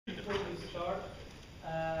start.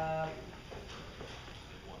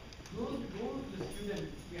 The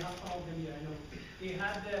students, we have some of them here, I know. They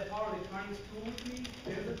had the power electronics tool with me.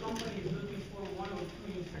 There's a company is looking for 1 or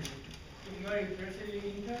 2 interns. If you are interested in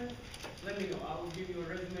interns, let me know. I will give you a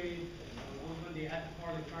resume when they had the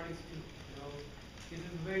power electronics tool. This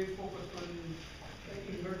is very focused on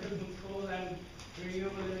inverter control and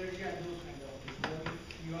renewable energy and those kind of things. So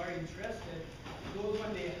if you are interested, those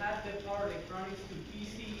when they had the power electronics to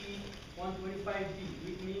ECE188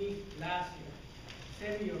 with me last year.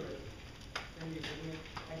 Send me over. I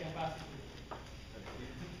can pass it to you.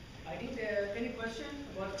 I think any question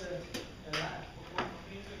about the lab?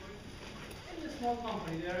 It's a small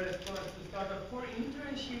company. They are a startup for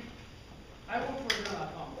internship. I work for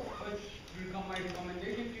them.com, but my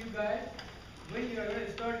recommendation to you guys, when you are going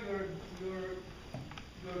to start your career,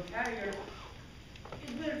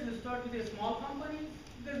 it's better to start with a small company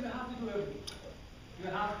because you have to do everything. You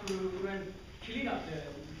have to even clean up the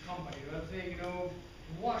company. Say,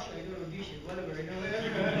 wash, dishes, whatever. Then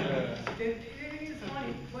it's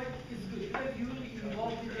funny, but it's good because you will be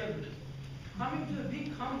involved with everything. Coming to a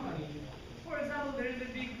big company, for example, there is a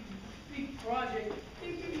big project.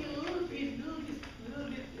 They give you a little piece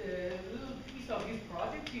of this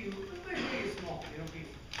project to you, but very small,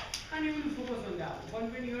 piece. And you will focus on that. But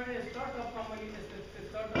when you are in a startup company, a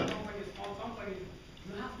small company,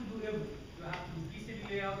 you have to do everything. You have to do PCB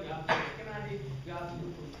layout, you have to do schematic, you have to do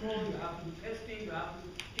control, you have to do testing, you have to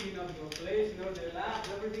clean up your place, the lab,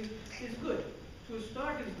 everything. It's good. To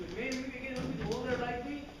start is good. Maybe you get a little bit older like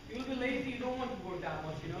me, you'll be lazy, you don't want to work that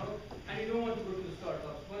much, and you don't want to go to the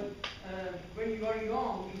startups. But when you are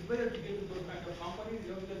young, it's better to get to those kind of companies,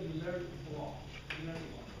 because you learn to walk. You learn to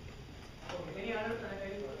walk. Okay. Any other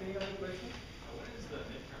questions? What is the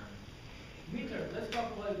midterm? Midterm. Let's talk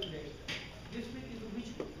about it today. This week is which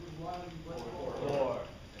week? 1, 4.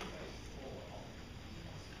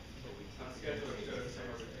 On schedule it shows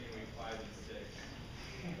somewhere between week 5 and 6.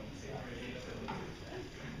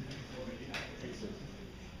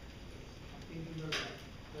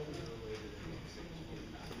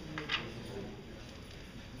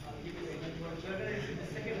 The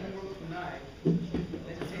second homework tonight.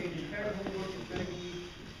 Let's say the third homework is going to be,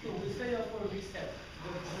 so we set up for week 7.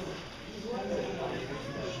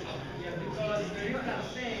 Yeah, because the reason I'm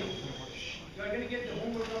saying, you are going to get the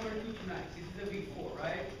homework number 2 tonight. This is the week 4,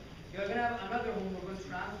 right? You are going to have another homework, because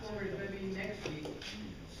transformer is going to be next week.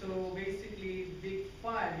 So basically, week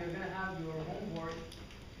 5, you're going to have your homework.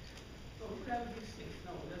 So we could have week 6.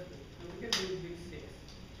 No, that's good. So we can do week 6.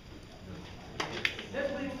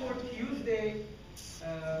 Let's wait for Tuesday.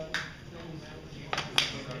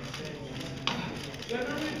 You're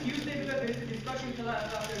going to do Tuesday because there is a discussion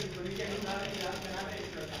class after this, so we can have an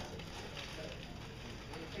extra class.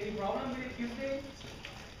 Any problem with it Tuesday?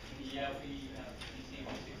 Yeah, we have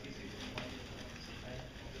ECE188.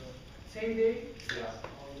 Same day? Yeah.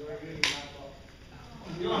 Oh, you are really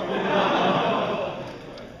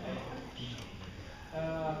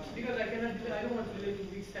because I cannot do that. I don't want to do it in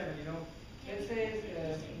week 7, Let's say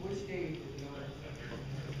which day is it,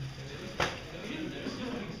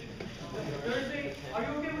 Thursday? Are you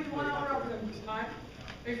okay with 1 hour of the time?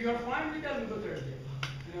 If you're fine with that, we go Thursday.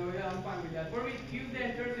 Yeah, I'm fine with that. For me, Tuesday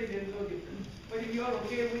and Thursday, there is no difference. But if you are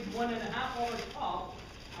okay with 1.5 hours off,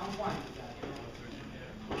 I'm fine with that.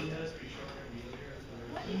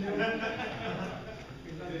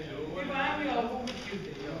 If I am, I'll go with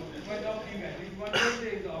Tuesday. But up to you guys. If one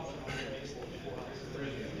Thursday is optional.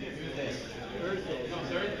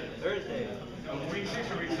 Thursday. No, week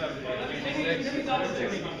 6 or week 7? Let me double check.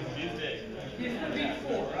 Tuesday. This is the week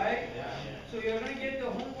 4, right? So you're going to get the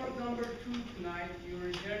homework number 2 tonight. You're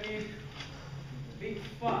returning week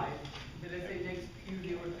 5. Let's say next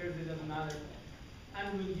Tuesday or Thursday, doesn't matter. And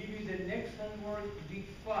we'll give you the next homework week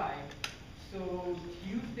 5. So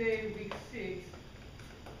Tuesday, week 6.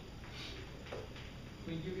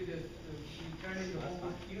 We'll give you returning the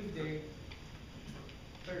homework Tuesday,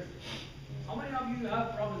 Thursday. How many of you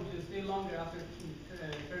have problems to stay longer after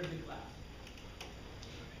Thursday class?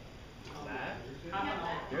 Lab? Half an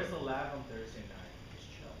hour. There's a lab on Thursday night.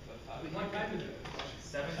 What time is it?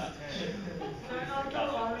 7 to 10.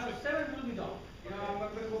 7 will be done. I'm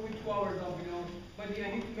going to go with 2 hours off, But I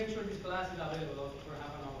need to make sure this class is available also for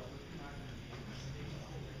half an hour.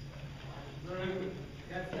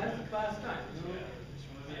 That's the class time,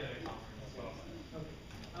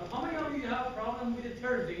 Okay. How many of you have a problem with the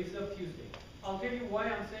Thursday instead of Tuesday? I'll tell you why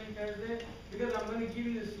I'm saying Thursday. Because I'm going to give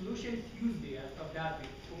you the solution Tuesday of that week,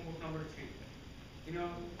 homework number 3.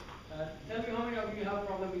 Tell me how many of you have a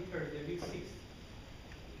problem with Thursday, week 6.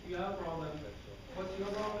 You have a problem. What's your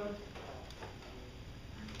problem?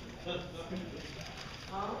 Huh?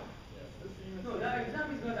 No, that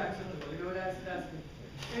exam is not acceptable. You know, that's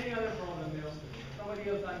any other problem. You know, somebody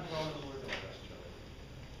else has a problem with it.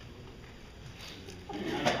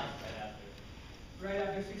 Right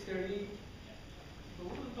after 6:30. So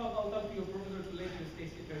we'll talk. I'll talk to your professor to let you stay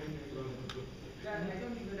 6:30. That I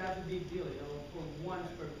don't think that's a big deal. You know, for once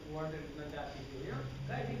per quarter, it's not that big deal. You know,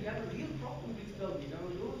 guys, if you have a real problem with spelling, you know,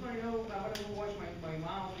 those are, you know, I want to go wash my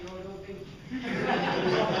mouth. You know, those things.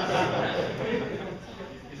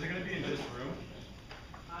 Is it gonna be in this room?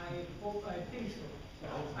 I think so.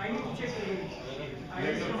 I need to check the room. I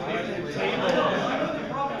There's need no to class. check the room. I know the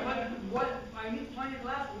problem, but what I need to find a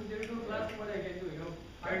class. There is no class. What I can do, you know.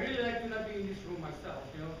 I really like to not be in this room myself,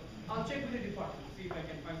 you know. I'll check with the department, see if I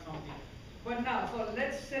can find something. But now, so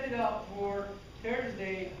let's set it up for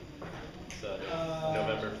Thursday.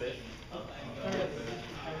 November 5th.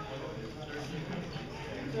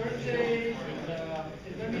 Thursday, is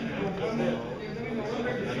there November the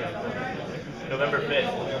 6th, right? November 5th.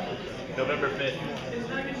 November 5th. It's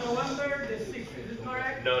going to be November the 6th, is this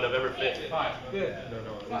correct? No, November 5th. Good.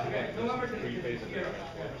 Okay, November the 5th. Yeah.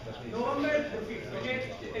 November the 5th, okay?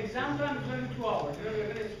 Exam time is going to be 2 hours. You know,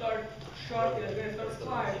 we're going to start sharp, we're going to start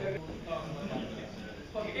 5.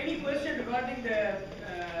 Okay, any question regarding the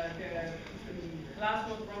class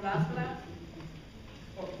note from last class?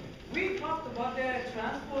 Okay. We talked about the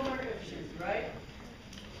transformer efficiency, right?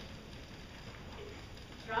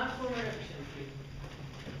 Transformer efficiency.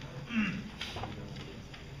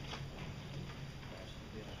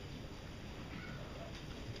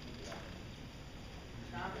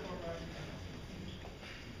 Transformer efficiency.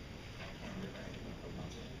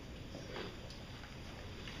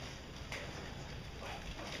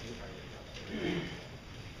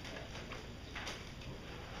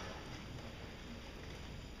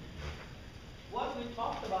 What we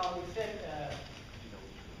talked about, we said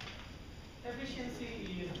efficiency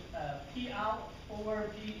is P out over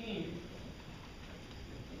P in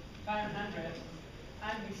times 100,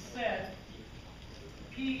 and we said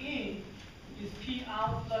P in is P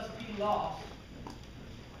out plus P loss,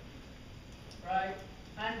 right?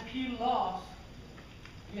 And P loss,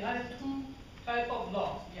 we had two type of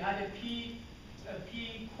loss. We had a P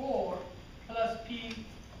core plus P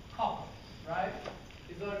copper, right?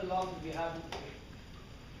 These are the losses we have.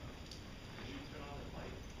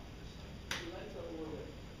 The lights are over there.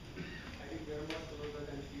 I think they're much closer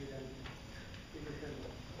than here than in the center.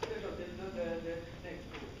 There's the next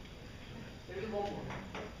one. There is one more.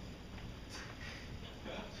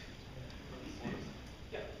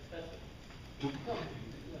 Yeah, that's it.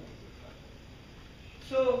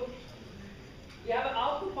 So we have an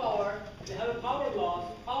output power, we have a power loss.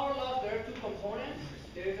 Power loss, there are two components.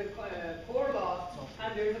 There is a core loss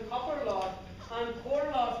and there is a copper loss. And core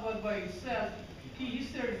loss was by itself P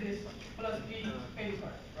hysteresis plus P current,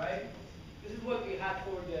 right? This is what we had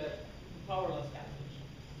for the power loss calculation.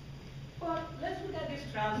 But let's look at this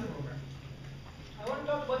transformer. I want to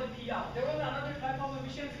talk about the P out. There was another type of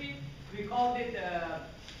efficiency. We called it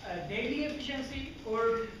daily efficiency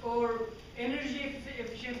or energy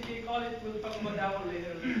efficiency. We call it. We'll talk about that one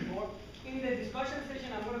later a little more. In the discussion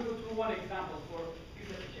session, I'm going to go through one example for this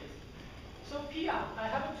efficiency. So P out. I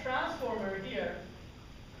have a transformer here,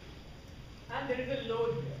 and there is a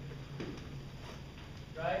load here,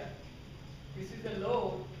 right? This is the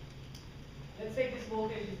load. Let's say this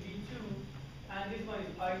voltage is V2, and this one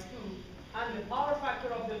is I2, and the power factor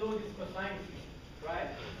of the load is cosine phi, right?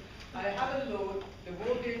 I have a load, the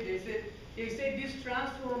voltage, they say this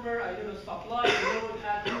transformer, I don't know, supply the load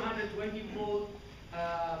at 220 volt,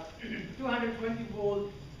 220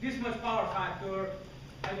 volt, this much power factor,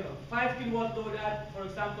 I don't know, 5 kilowatt load at, for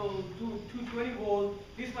example, 220 volt,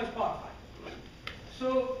 this much power factor.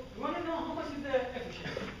 So you want to know how much is the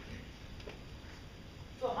efficiency?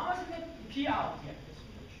 So how much is the P out here?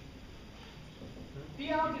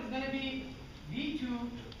 P out is going to be V2,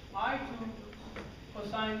 I2,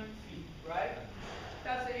 cosine phi, right?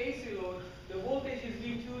 That's the AC load. The voltage is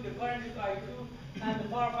V2, the current is I2, and the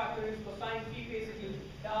power factor is cosine phi. Basically,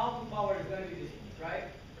 the output power is going to be this, right?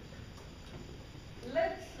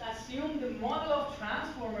 Let's assume the model of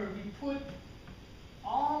transformer, we put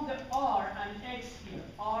all the R and X here,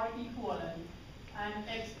 R equivalent and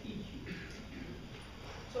X EQ.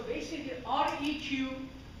 So basically, R EQ,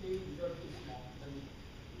 these are too small.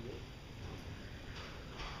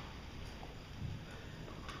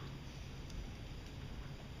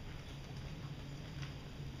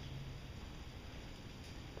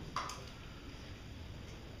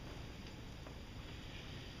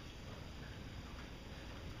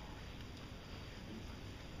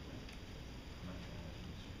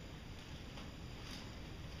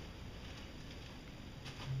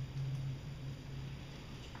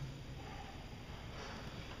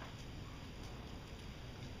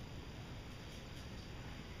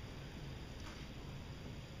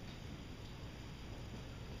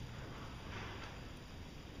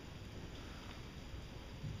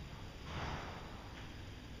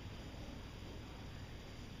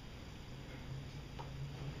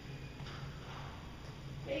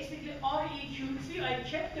 basically REQ. See, I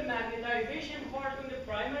kept the magnetization part in the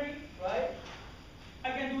primary, right? I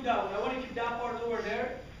can do that one. I want to keep that part over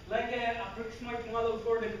there, like an approximate model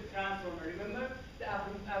for the transformer. Remember, the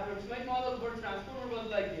approximate model for transformer was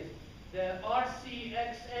like this. The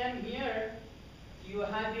RCXM here, you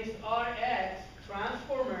had this RX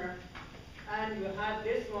transformer, and you had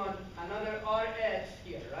this one, another RX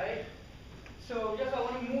here, right? So just I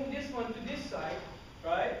want to move this one to this side,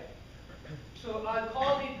 right? So I'll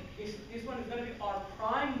call it, this one is going to be R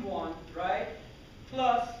prime 1, right?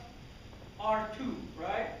 Plus R2,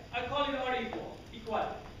 right? I call it R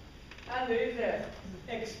equality. And there is a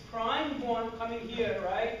X prime 1 coming here,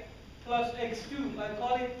 right? Plus X2, I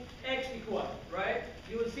call it X equality, right?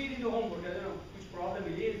 You will see it in the homework, I don't know which problem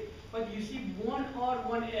it is, but you see 1R,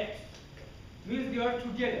 1X. Means they are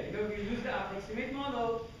together. You know, we use the approximate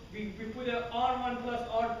model, we put a R1 plus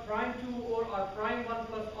R prime 2 or R prime 1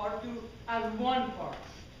 plus R2 as one part.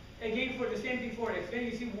 Again, for the same thing for X. When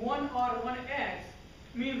you see 1R, 1X,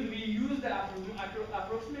 means we use the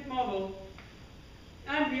approximate model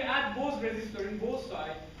and we add both resistors in both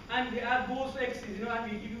sides and we add both X's, you know,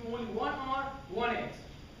 and we give you only 1R, 1X.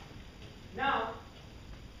 Now,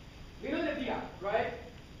 we know the PR, right?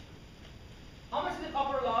 How much is the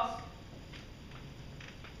copper loss?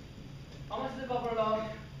 How much is the copper loss?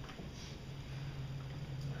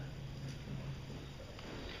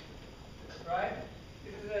 Right?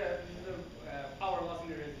 This is the power loss in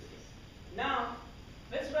the resistors. Now,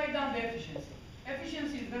 let's write down the efficiency.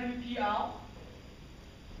 Efficiency is going to be P out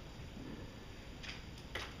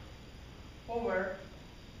over,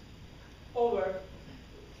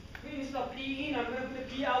 instead of P in, I'm going to put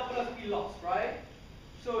the P out plus P loss, right?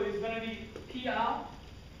 So it's going to be P out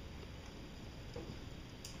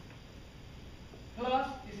plus,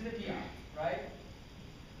 this is the P out, right?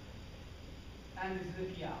 And this is the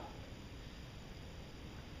P out.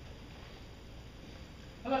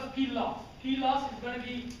 Plus P loss. P loss is going to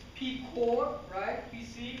be P core, right?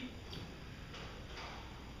 PC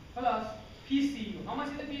plus PCU. How much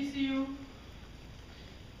is the PCU?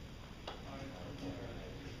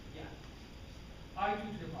 Yeah. I2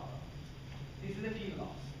 to the power. This is the P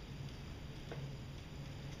loss.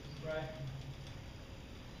 Right?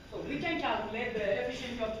 So we can calculate the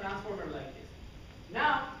efficiency of transformer like this.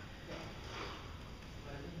 Now,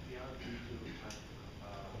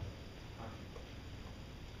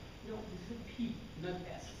 no, this is P, not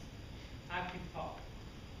S. Active power.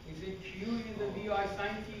 Is it Q is the VI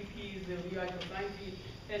sin T, P is the VI cosine T,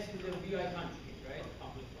 S is the VI conjugate, right?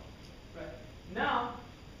 Complete power. Right. Now,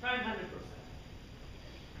 time 100%.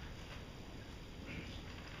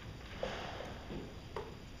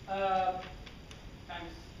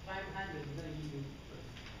 Times time 100 is going to give you first.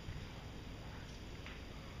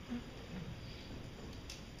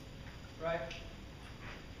 Right?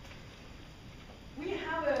 We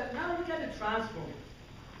have a, now look at the transformer.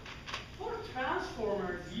 For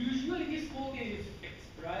transformers, usually this voltage is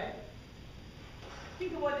fixed, right?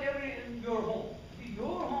 Think about your home.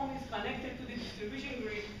 Your home is connected to the distribution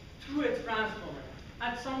grid through a transformer.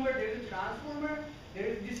 At somewhere there is a transformer, there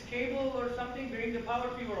is this cable or something bringing the power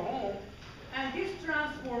to your home, and this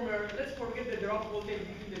transformer, let's forget the drop voltage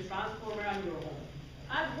between the transformer and your home.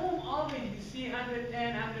 At home, always you see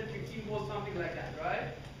 110, 115 volts, something like that,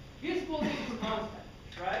 right? This voltage is constant,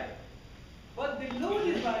 right? But the load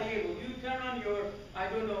is variable. You turn on your, I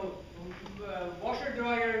don't know, washer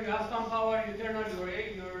dryer, you have some power. You turn on your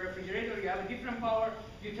refrigerator, you have a different power.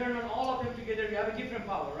 You turn on all of them together, you have a different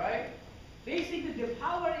power, right? Basically, the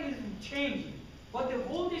power is changing, but the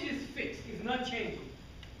voltage is fixed, it's not changing.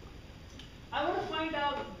 I want to find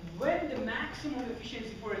out when the maximum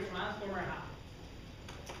efficiency for a transformer happens.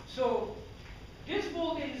 So, this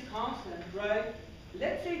voltage is constant, right?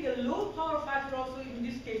 Let's say the load power factor also, in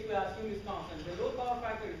this case, we assume is constant. The load power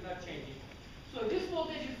factor is not changing. So this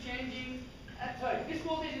voltage is changing, this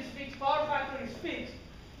voltage is fixed, power factor is fixed.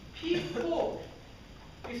 P4,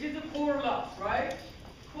 this is the core loss, right?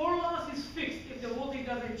 Core loss is fixed if the voltage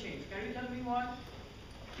doesn't change. Can you tell me why?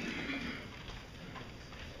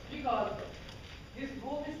 Because this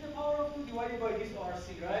voltage is the power of 2 divided by this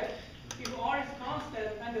RC, right? If R is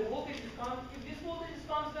constant and the voltage is constant, if this voltage is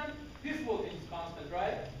constant, this voltage is constant,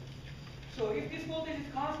 right? So if this voltage is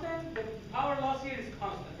constant, the power loss here is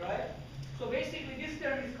constant, right? So basically this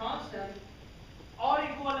term is constant. R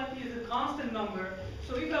equivalent is a constant number.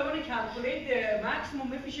 So if I want to calculate the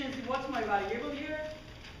maximum efficiency, what's my variable here?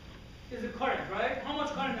 Is the current, right? How much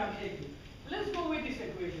current I'm taking. Let's go with this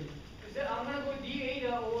equation. I'm going to go d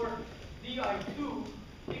eta over di2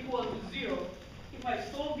 equal to 0. If I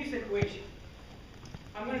solve this equation,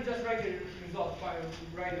 I'm going to just write the result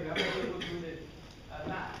right away. I'm going to go through the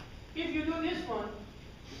math.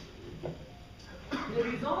 the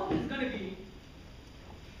result is going to be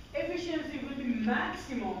efficiency will be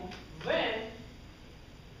maximum when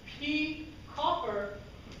P copper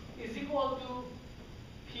is equal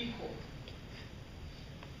to P core.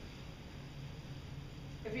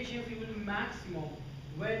 Efficiency will be maximum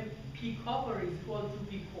when P copper is equal to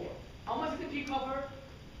P core. How much is the P copper?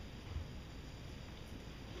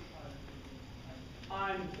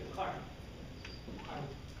 And the current.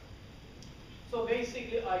 So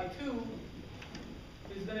basically I2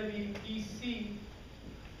 is going to be PC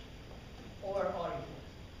over R equal,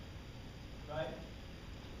 right?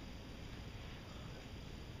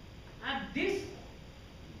 At this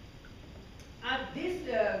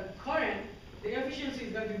current, the efficiency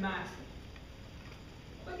is going to be maximum.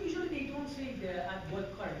 But usually they don't say at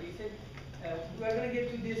what current. They said we are going to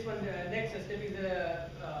get to this one. The next step is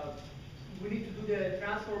we need to do the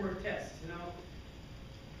transformer test. You know,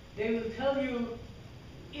 they will tell you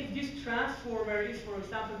if this transformer is, for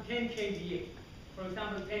example, 10 kVA. For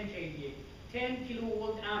example, 10 kVA, 10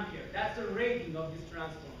 kilovolt ampere. That's the rating of this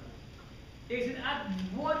transformer. They said at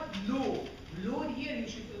what load? Load here you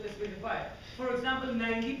should specify. For example,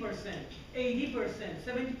 90%, 80%,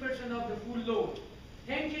 70% of the full load.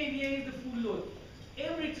 10 kVA is the full load.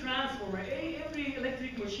 Every transformer, every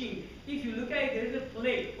electric machine, if you look at it, there is a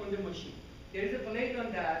plate on the machine. There is a plate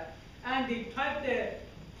on that, and they type the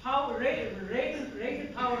power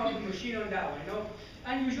rated power of the machine on that one, you know.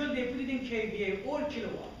 And usually they put it in kVA or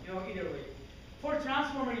kilowatt, you know, either way. For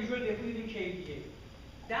transformer, usually they put it in kVA.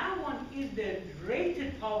 That one is the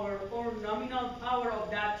rated power or nominal power of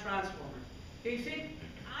that transformer. They say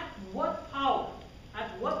at what power,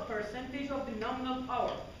 at what percentage of the nominal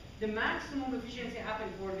power, the maximum efficiency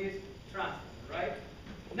happens for this transformer, right?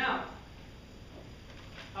 Now,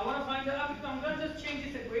 I want to find out, I'm going to just change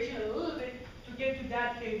this equation a little bit to get to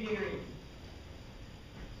that kVA rate.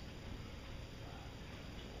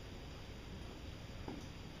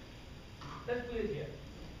 Let's put it here.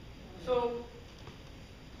 So,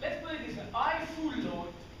 let's put it this way. I full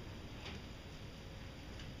load,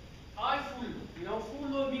 you know, full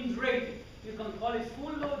load means rated. You can call it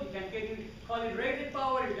full load, you can call it rated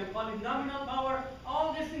power, you can call it nominal power.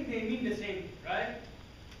 All these things, they mean the same, right?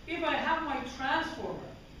 If I have my transformer,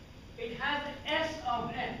 it has S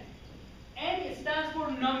of N. N stands for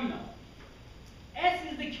nominal. S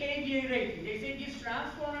is the kVA rating. They say this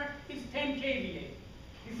transformer is 10 kVA.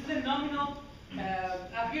 This is the nominal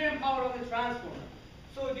apparent power of the transformer.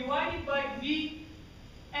 So divided by Vn.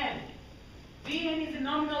 Vn is the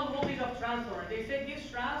nominal voltage of transformer. They said this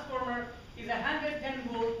transformer is 110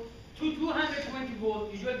 volt to 220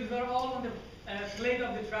 volt. Usually these are all on the plate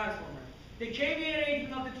of the transformer. The kVA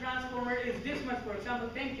rating of the transformer is this much, for example,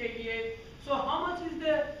 10 kVA. So how much is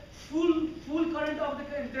the full current of the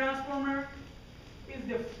transformer? Is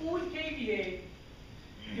the full kVA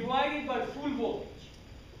divided by full voltage,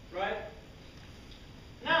 right?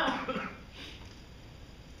 Now,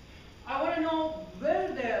 I want to know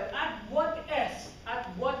where at what S,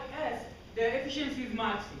 the efficiency is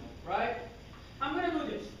maximum, right? I'm going to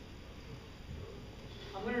do this.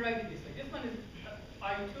 I'm going to write it this way. This one is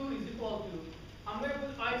I2 is equal to, I'm going to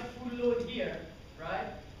put I full load here, right?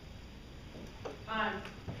 And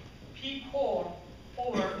P core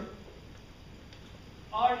over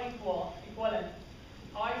R equivalent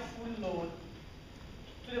I full load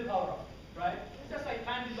to the power of, right? It's just like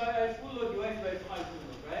time divided by full load divided by I full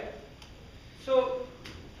load, right? So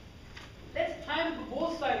let's time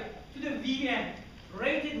both sides to the Vn,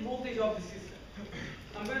 rated voltage of the system.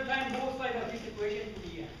 I'm going to time both sides of this equation to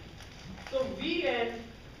Vn. So Vn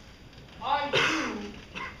I2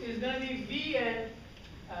 is going to be Vn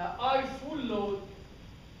I full load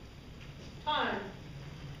times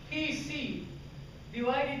Pc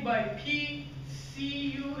divided by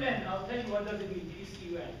PCUN. I'll tell you what does it mean,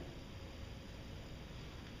 PCUN.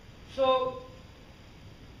 So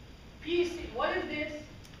PC, what is this?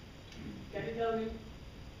 Can you tell me?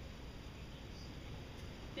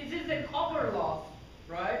 This is the copper loss,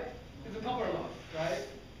 right? It's a copper loss, right?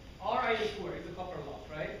 Ri4 is a copper loss,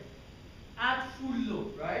 right? At full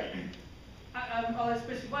load, right? I'll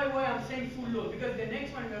specify why I'm saying full load, because the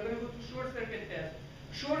next one we're going to go to short circuit test.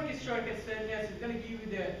 Short circuit test is going to give you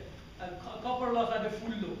the copper loss at the full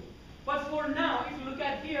load. But for now, if you look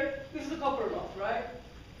at here, this is the copper loss, right?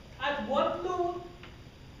 At what load?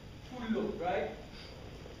 Full load, right?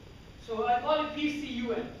 So I call it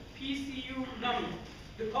PCUN, PCU nominal.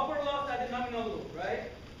 The copper loss at the nominal load,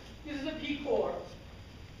 right? This is a P core.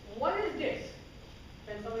 What is this?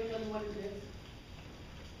 Can somebody tell me what is this?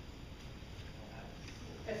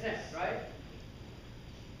 SS, right?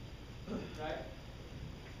 Right?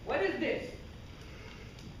 What is this?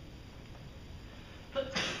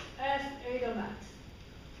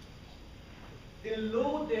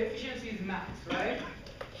 load, the efficiency is max, right?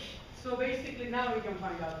 So basically now we can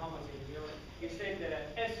find out how much it is. You said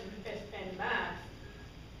the Sn max,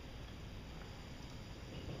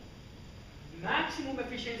 maximum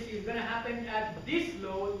efficiency is going to happen at this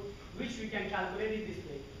load, which we can calculate it this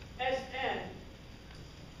way. Sn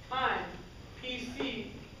times Pc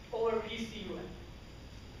over Pcun.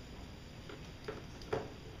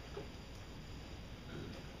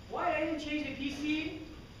 Why I didn't change the Pc?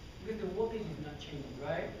 Because the voltage is not changing,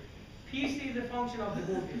 right? Pc is a function of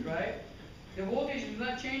the voltage, right? The voltage is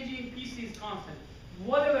not changing, Pc is constant.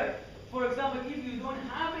 Whatever, for example, if you don't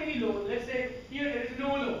have any load, let's say here there is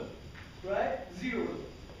no load, right? Zero load.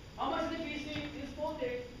 How much is the Pc? This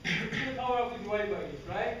voltage to the power of the divided by this,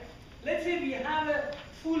 right? Let's say we have a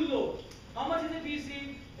full load. How much is the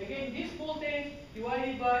Pc? Again, this voltage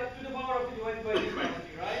divided by to the power of the divided by this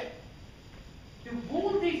quantity, right? The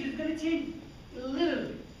voltage is going to change a little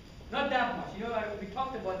bit, not that much. You know, we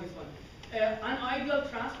talked about this one. An ideal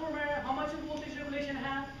transformer, how much of voltage regulation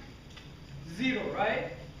have? Zero,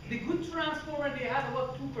 right? The good transformer, they have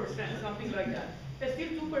about 2%, something like that. But still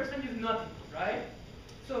 2% is nothing, right?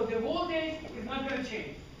 So the voltage is not going to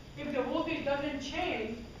change. If the voltage doesn't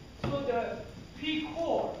change, so the P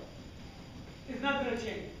core is not going to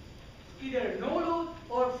change. Either no load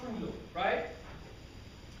or full load, right?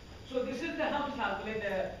 So this is how to calculate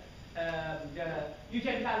you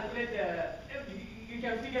can calculate you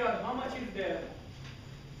can figure out how much is the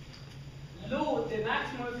load, the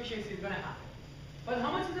maximum efficiency is going to happen. But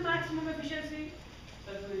how much is the maximum efficiency?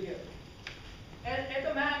 That's over here. At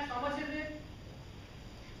the max, how much is it?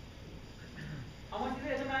 How much is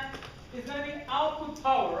it at the max? It's going to be output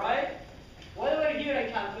power, right? Whatever here I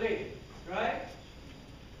calculated, right?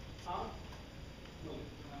 Huh? No.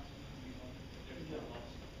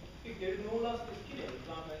 If there is no loss, it's killer.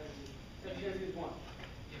 Efficiency is 1.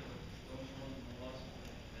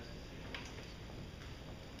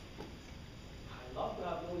 I love to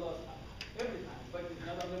have no loss every time, but it's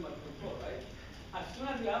not under my control, right? As soon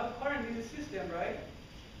as you have current in the system, right?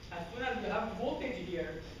 As soon as you have voltage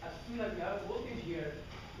here,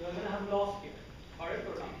 you're going to have loss here. Correct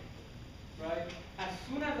or not? Right? As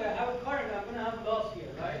soon as I have a current, I'm going to have loss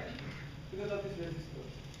here, right? Because of this resistor.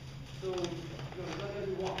 So, what does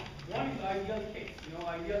we want? One is ideal case. You know,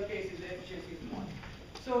 ideal case is the efficiency is 1.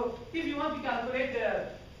 So, if you want to calculate the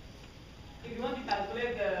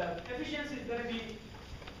efficiency, is going to be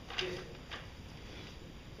this.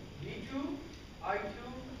 V2, I2,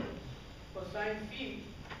 cosine phi.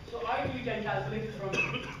 So I2 you can calculate it from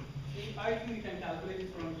I2 you can calculate it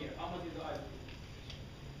from here. How much is the I2?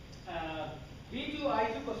 V2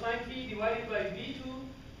 I2 cosine phi divided by V2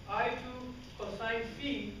 I2 cosine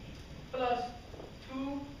phi plus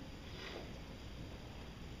 2,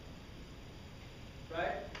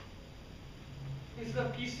 right? Instead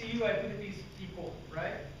of PCU I put the P4,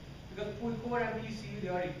 right? Because P4 and PCU they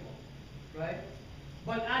are equal, right?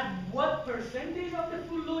 But at what percentage of the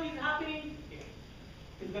full load is happening? Here.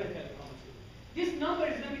 It's going to tell you how much. This number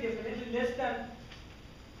is going to be definitely less than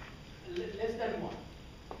 1.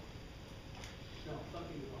 No,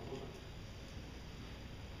 something is wrong. Hold on.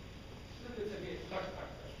 Look, it's again. Start.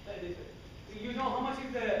 You know how much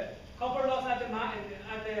is the copper loss at the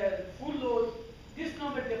full load? This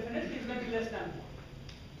number definitely is going to be less than 1.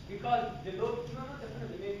 Because the load, no, not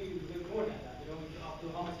definitely, maybe more than that. You know, up to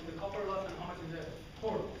how much is the copper loss and how much is the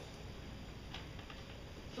core loss.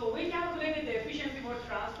 So we calculated the efficiency for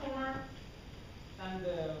transformer and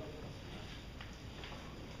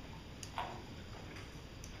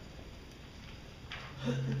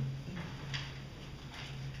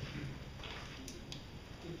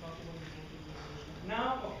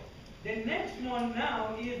now, okay. The next one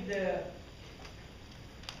now is the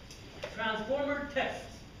transformer test.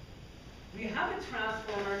 We have a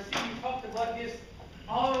transformer. See, we talked about this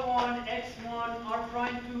R1, X1, R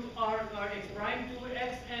prime 2, R X prime 2,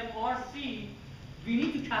 XM, RC. We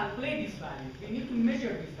need to calculate this value. We need to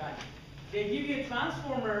measure this value. They give you a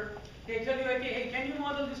transformer. They tell you, okay, hey, can you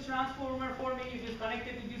model this transformer for me if it's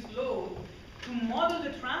connected to this load? To model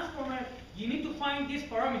the transformer, you need to find these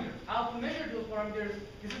parameters. How to measure those parameters,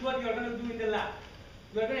 this is what you are going to do in the lab.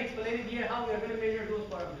 We are going to explain it here how we are going to measure those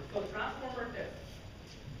parameters. So transformer test.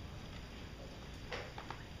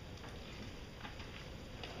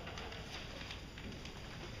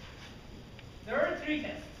 There are 3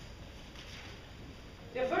 tests.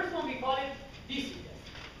 The first one we call it DC test.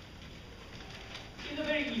 It's a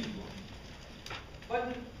very easy one,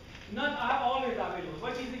 but not always available,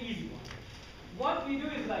 but it's an easy one. What we do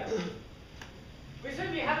is like, we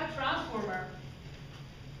said we have a transformer.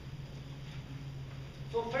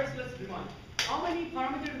 So first let's remind, how many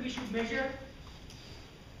parameters we should measure?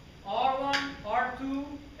 R1, R2,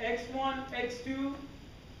 X1, X2,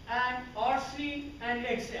 and RC and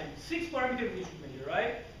XM. 6 parameters we should measure,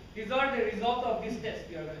 right? These are the result of this test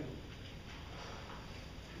we are going to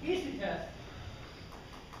do. ECE test.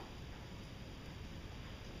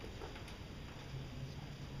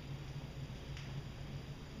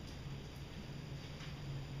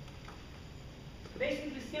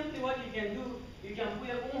 Basically, simply what you can do, you can put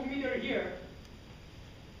an ohm meter here,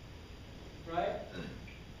 right?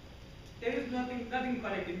 There is nothing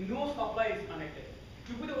connected, no supply is connected.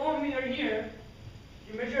 You put the ohm meter here,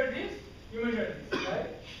 you measure this, right?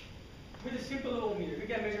 With a simple ohm meter, we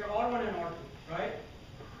can measure R1 and R2, right?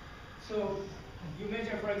 So you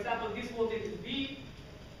measure, for example, this voltage is V,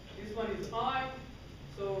 this one is I,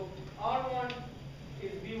 so R1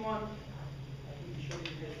 is V1, I think we showed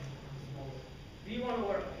you this small, V1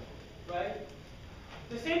 over I, right?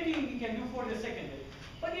 The same thing we can do for the secondary.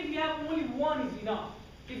 But if you have only one is enough.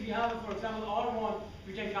 If you have, for example, R1,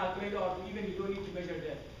 we can calculate R2, even you don't need to measure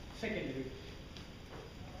the secondary.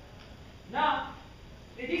 Now,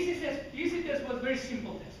 the DC test was very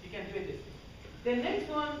simple test. You can do it this way. The next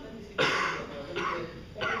one, let me see.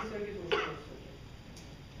 Open circuit or short circuit.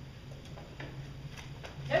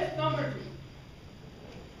 Test number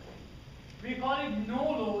 2. We call it no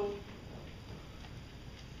load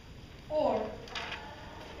or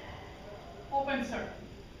open circuit.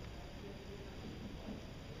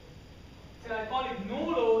 So I call it no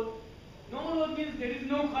load. No load means there is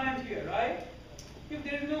no current here, right? If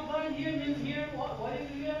there is no current here, means here, what is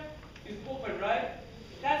here? It's open, right?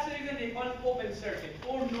 That's the reason they call it open circuit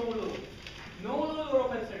or no load. No load or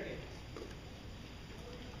open circuit.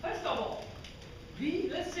 First of all,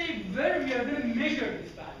 let's say where we are going to measure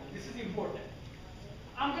this value. This is important.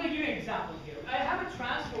 I'm going to give you an example here. I have a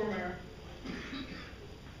transformer.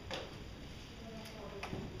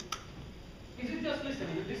 You should just listen.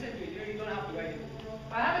 You listen to it. You don't have to write it.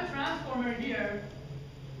 I have a transformer here.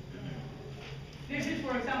 This is,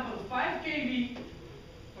 for example, 5 kV.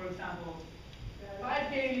 For example,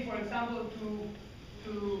 5 kV. For example, to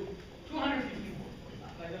 250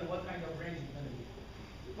 volts. I don't know what kind of range it's going to be.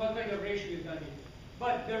 What kind of ratio is going to be.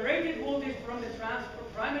 But the rated voltage from the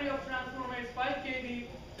primary of transformer is 5 kV.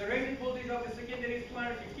 The rated voltage of the secondary is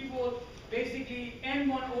 250 volts. Basically,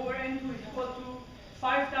 N1 over N2 is equal to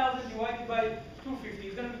 5,000 divided by 250.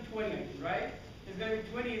 It's going to be 20, right? It's going to be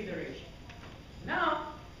 20 is the ratio. Now,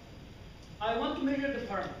 I want to measure the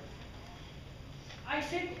parameter. I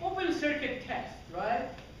said open circuit test, right?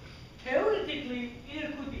 Theoretically,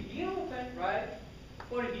 it could be here open, right?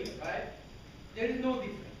 Or here, right? There is no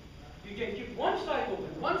difference. You can keep one side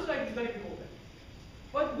open. One side is going to be open.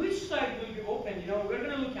 But which side will be open? You know, we're going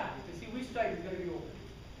to look at it to see which side is going to be open.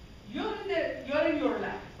 You're in your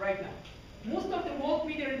lab right now. Most of the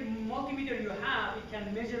multimeter you have, it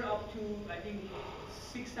can measure up to, I think,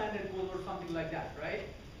 600 volts or something like that, right?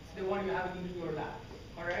 It's the one you have in your lab,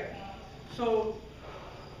 correct? So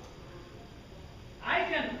I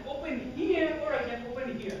can open here or I can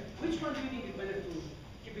open here. Which one do you think is better to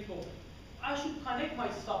keep it open? I should connect my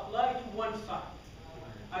supply to one side.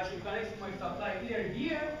 I should connect my supply either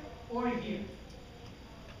here or here.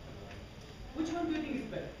 Which one do you think is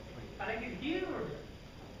better? Connect it here or there?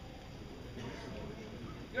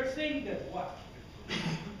 You're saying that what?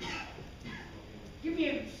 Give me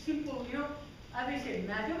a simple, you know, as I said,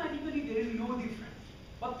 mathematically there is no difference.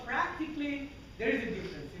 But practically there is a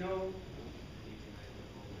difference, you know.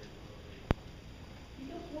 You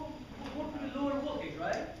just work with a lower voltage,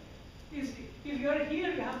 right? If you are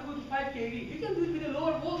here, you have to go to 5 kV. You can do it with a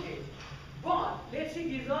lower voltage. But let's say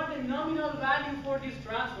these are the nominal value for this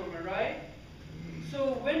transformer, right?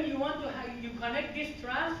 So when you want to you connect this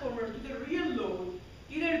transformer to the real load,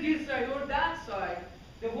 either this side or that side,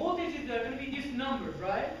 the voltages are going to be these numbers,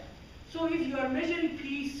 right? So if you are measuring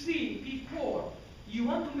PC, P4, you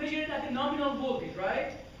want to measure it at the nominal voltage,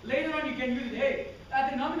 right? Later on you can use it, hey,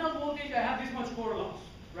 at the nominal voltage I have this much core loss,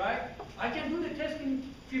 right? I can do the test in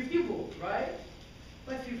 50 volts, right?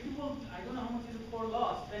 But 50 volts, I don't know how much is the core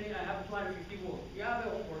loss. Then I have 250 volts. You have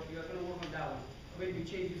the homework, you are going to work on that one. When we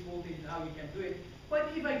change this voltage and how we can do it.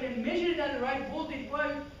 But if I can measure it at the right voltage,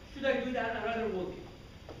 why should I do it at another voltage?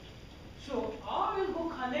 So I will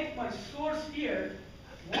go connect my source here,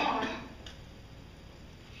 one.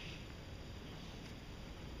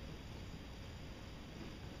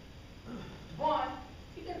 But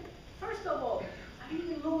first of all, I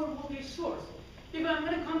need a lower voltage source. If I'm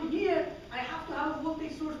going to come here, I have to have a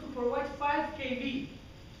voltage source to provide 5 kV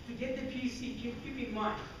to get the PC, keep in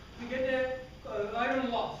mind, to get the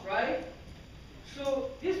iron loss, right?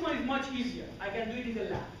 So this one is much easier. I can do it in the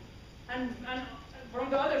lab. And from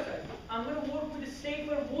the other side, I'm going to work with a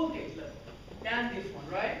safer voltage level than this one,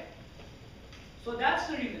 right? So that's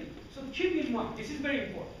the reason. So keep in mind, this is very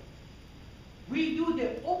important. We do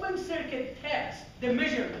the open circuit test, the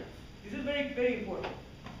measurements. This is very, very important.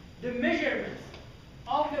 The measurements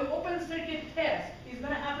of the open circuit test is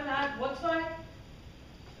going to happen at what side?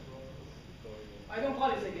 I don't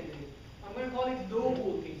call it secondary. I'm going to call it low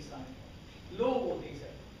voltage side. Low voltage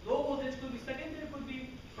side. Low voltage could be secondary, could be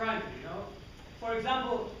primary. You know. For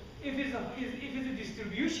example, if it's a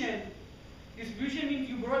distribution means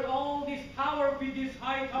you brought all this power with this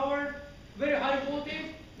high power, very high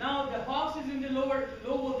voltage. Now the house is in the low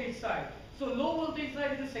voltage side. So low voltage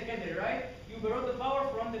side is the secondary, right? You brought the power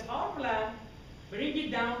from the power plant, bring it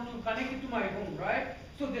down to connect it to my home, right?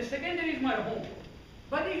 So the secondary is my home.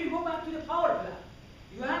 But if you go back to the power plant,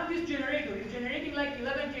 you have this generator. It's generating like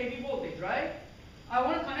 11 kV voltage, right? I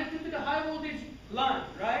want to connect it to the high voltage line,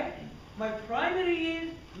 right? My primary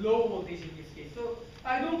is low voltage in this case. So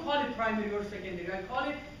I don't call it primary or secondary. I call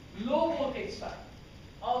it low voltage side.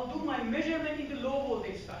 I'll do my measurement in the low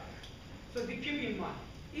voltage side. So keep in mind,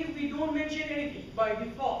 if we don't mention anything by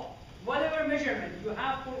default, whatever measurement you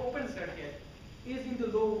have for open circuit is in the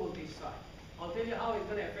low voltage side. I'll tell you how it's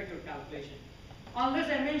going to affect your calculation.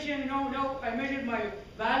 Unless I mention, no, I measured my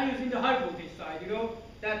values in the high voltage side,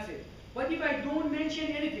 that's it. But if I don't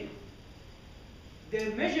mention anything,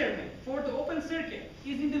 the measurement for the open circuit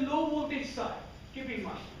is in the low voltage side. Keep in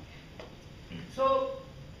mind. So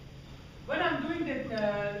when I'm doing the,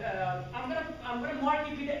 I'm gonna mark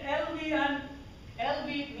it with the LV, and LV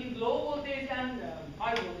means low voltage and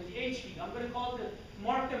high voltage, HV. I'm gonna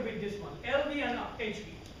mark them with this one, LV and HV.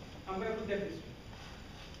 I'm gonna put them this way.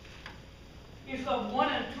 Instead of 1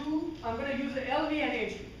 and 2, I'm gonna use the LV and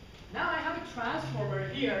HV. Now I have a transformer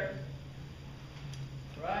here,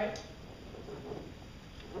 right?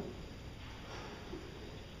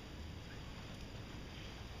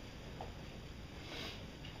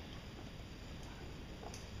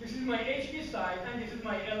 This is my HV side and this is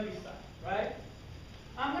my LV side, right?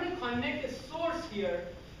 I'm going to connect a source here.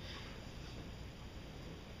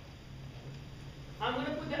 I'm going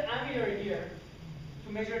to put the ammeter here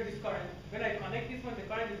to measure this current. When I connect this one, the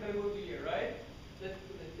current is going to go to here, right? Let's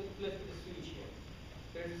put the switch here.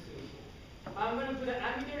 There's a switch here. I'm going to put the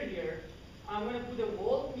ammeter here. I'm going to put the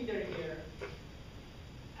voltmeter here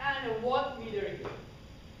and a wattmeter here.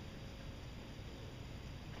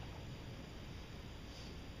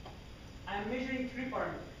 I'm measuring 3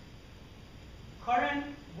 parameters: current,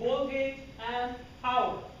 voltage, and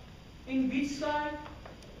power. In which side?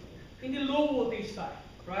 In the low voltage side,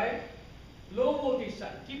 right? Low voltage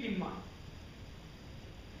side, keep in mind.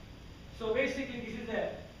 So basically this is the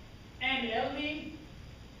NLV,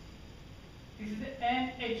 this is the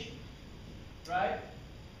NH, right?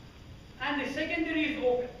 And the secondary is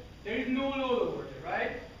open. There is no load over there,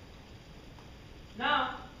 right?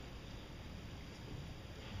 Now,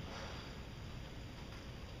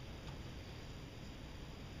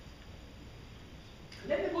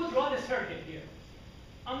 let me go draw the circuit here.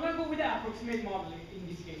 I'm going to go with the approximate model in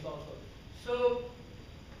this case also. So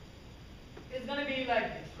it's going to be like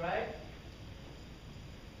this, right?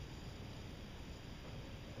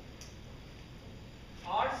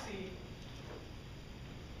 RC.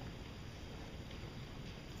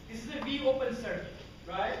 This is a V open circuit,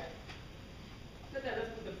 right? Let's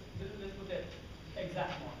put the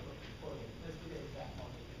exact model for you. Let's put the exact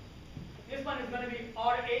model here. This one is going to be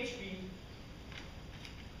RHV.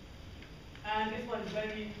 And this one is going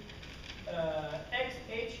to be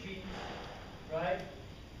XHV, right?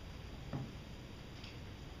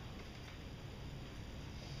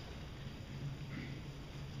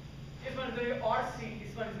 This one is going to be RC,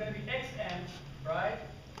 this one is going to be XM, right?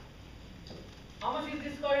 How much is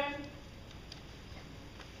this current?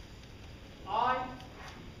 I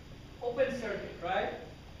open circuit, right?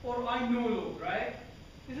 Or I no load, right?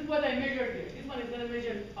 This is what I measured here. This one is going to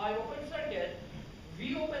measure I open circuit,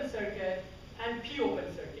 V open circuit, and P open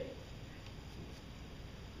circuit,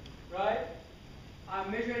 right?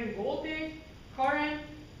 I'm measuring voltage, current,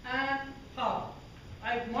 and power.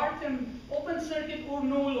 I've marked them open circuit or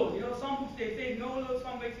no load. Some books they say no load,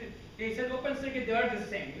 some books they said open circuit, they are the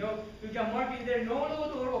same. You can mark either no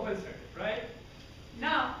load or open circuit, right?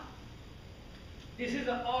 Now, this is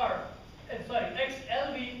a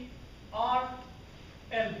XLV,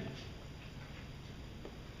 RLV.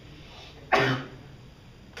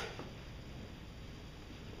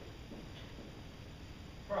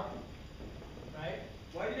 Prime, right?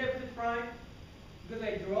 Why did I put it prime? Because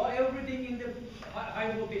I draw everything in the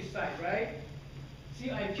high voltage side, right?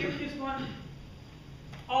 See, I keep this one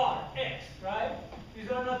R, X, right? These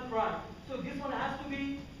are not prime. So this one has to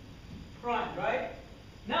be prime, right?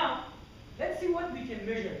 Now, let's see what we can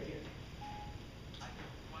measure here.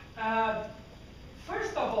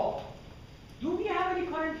 First of all, do we have any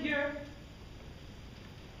current here?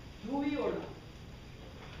 Do we or not?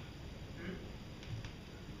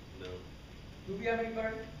 No. Do we have any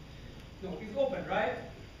current? No, it's open, right?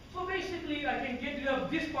 So basically, I can get rid of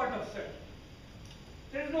this part of circuit.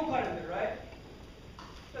 There is no current there, right?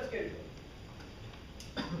 Let's get it.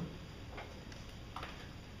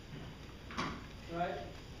 Right?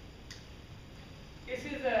 This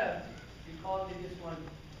is a, we call this one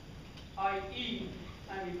IE,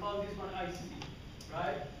 and we call this one IC,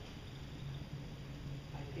 right?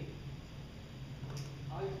 I think.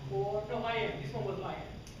 I4, no, IM, this one was IM,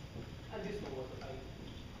 and this one was IM,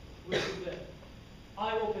 which is the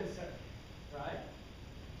I open circuit, right?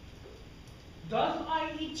 Does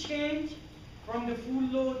IE change from the full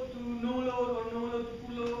load to no load or no load to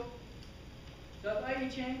full load? Does IE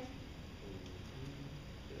change?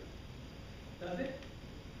 Does it?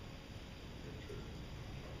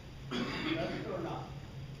 Does it or not?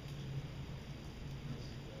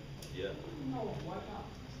 Yeah. No, why not?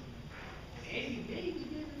 Maybe,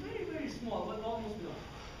 very, very small, but almost not.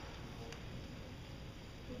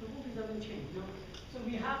 So the voltage doesn't change. No? So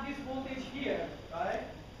we have this voltage here, right?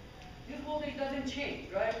 This voltage doesn't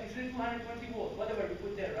change, right? This is 220 volts, whatever you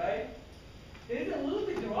put there, right? There is a little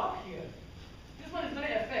bit drop here. This one is going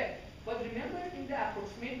to affect. But remember, in the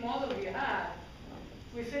approximate model we had,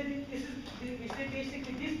 we said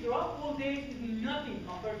basically this drop voltage is nothing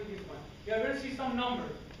compared to this one. You are going to see some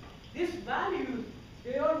numbers. These values,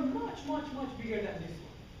 they are much bigger than this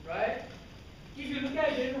one, right? If you look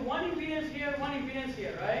at it, there is one impedance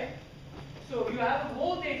here, right? So you have a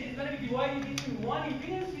voltage, it's going to be divided between one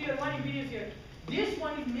impedance here. This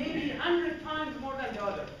one is maybe 100 times more than the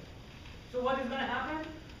other. So what is going to happen?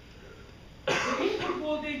 The input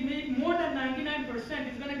voltage maybe more than 99%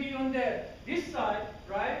 is going to be on this side,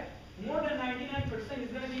 right? More than 99% is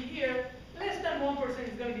going to be here. Less than 1%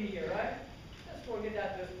 is going to be here, right? Let's forget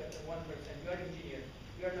that aspect of 1%. You are an engineer.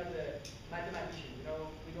 You are not a mathematician. You know,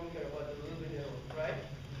 we don't care about the little bit error, right?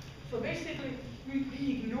 So basically,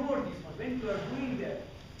 we ignore this one. When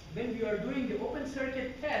we are doing the open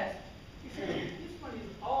circuit test, we say this one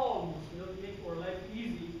is almost, to make our life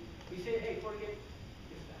easy. We say, hey, forget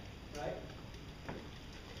this guy, right?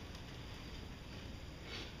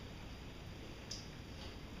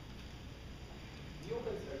 The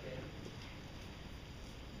open circuit,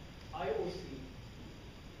 IOC,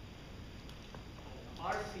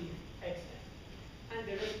 RC, XN, and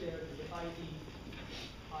the rest there is the ID,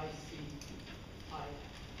 IC, IN.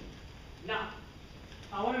 Now,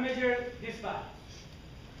 I want to measure this value.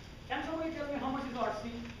 Can somebody tell me how much is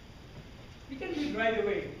RC? We can do it right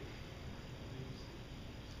away.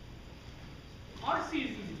 RC is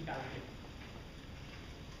easy to calculate.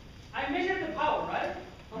 I measured the power, right?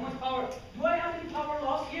 How much power? Do I have any power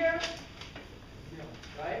loss here? No,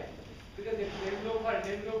 right? Because there is no current,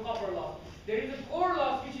 there is no copper loss. There is a core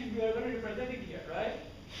loss which is we are going to represent it here, right?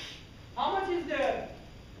 How much is the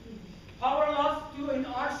power loss to in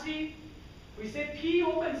RC? We say P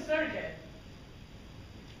open circuit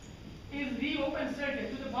is V open circuit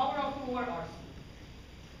to the power of 2 over RC.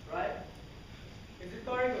 Right? Is it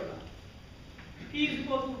correct or not? P is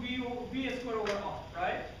equal to V square over R,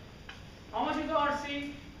 right? How much is the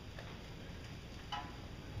RC?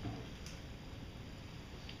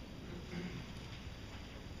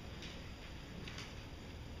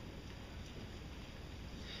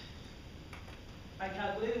 I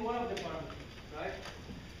calculated one of the parameters, right?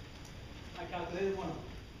 I calculated one of them.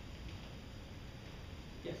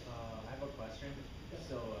 Yes. I have a question. Yes.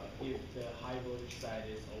 So if the high voltage side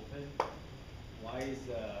is open, why is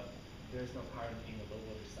there's no current in the low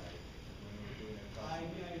voltage side when we're doing a I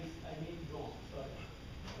crossing? made it wrong. Sorry.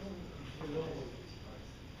 The low voltage.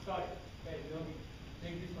 Sorry. Okay,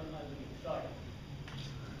 make this one ugly. Sorry.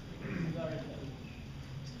 Sorry.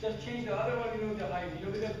 Just change the other one, the high,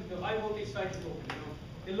 because the high voltage side is open,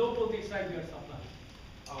 The low voltage side we are supplying.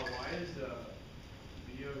 Why is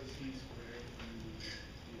VOC squared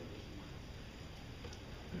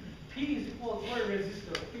equal P is equal to a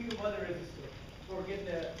resistor. Think about a resistor. Forget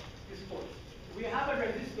this code. We have a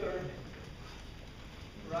resistor,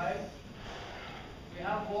 right? We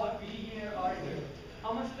have what V here, R here.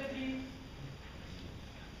 How much is the P?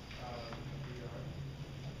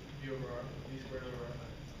 V over R, V squared over R.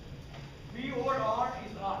 V over R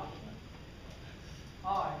is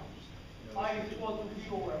I. I is equal to V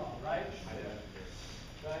over R, right?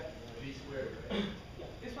 Right? V squared, right? Yeah,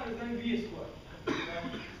 this one is going to be V squared.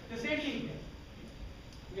 Right? The same thing here.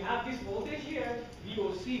 We have this voltage here,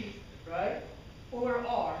 VOC, right, over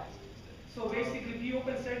R. So basically, V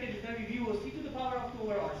open circuit is going to be VOC to the power of 2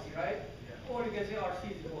 over RC, right? Yeah. Or you can say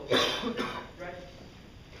RC is equal to, right?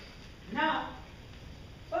 Now,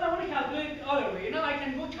 well, I want to calculate it the other way. I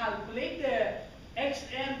can go calculate the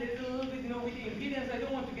XM. There's a little bit, with the impedance. I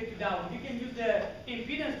don't want to get you down. You can use the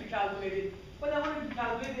impedance to calculate it, but I want to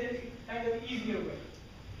calculate it kind of easier way.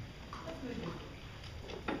 Let's do this.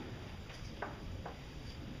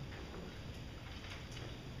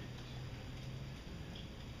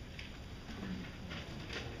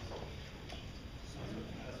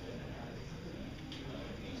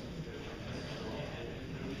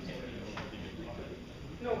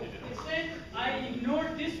 No, instead I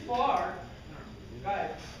ignored this part,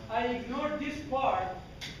 guys. I ignored this part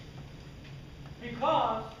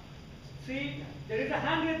because, see, there is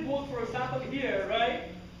 100 volt, for example, here, right?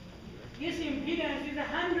 This impedance is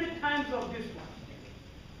 100 times of this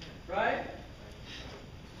one, right?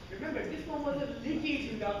 Remember, this one was a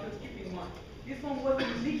leakage inductance, keep in mind. This one was a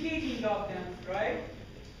leakage inductance, right?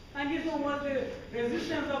 And this one was the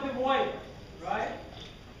resistance of the wire, right?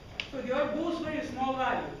 So they are both very small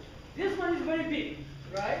value. This one is very big,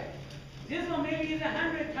 right? This one maybe is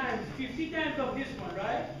 100 times, 50 times of this one,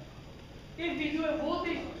 right? If we do a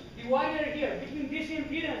voltage divider here between this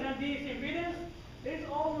impedance and this impedance, there is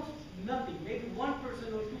almost nothing, maybe 1% or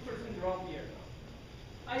 2% drop here.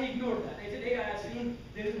 I ignored that. I said, hey, I assume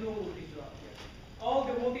there is no voltage drop here. All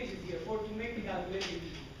the voltage is here for to make the calculation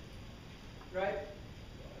easy, right?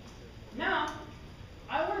 Now,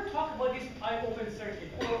 I want to talk about this I open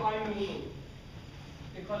circuit or I no load.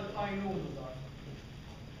 They call it I no load.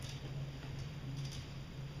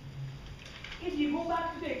 If you go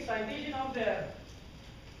back to the excitation of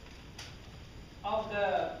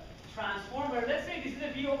the transformer, let's say this is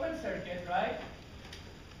a V open circuit, right?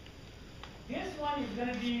 This one is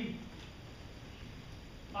going to be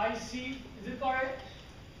IC. Is it correct?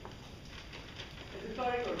 Is it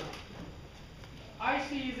correct or not?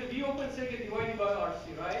 IC is a V open circuit divided by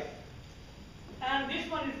RC, right? And this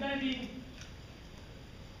one is going to be,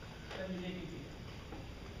 let me make it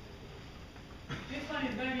here. This one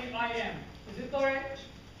is going to be IM. Is it correct?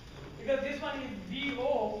 Because this one is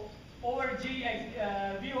VO over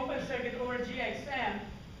GX, V open circuit over GXM.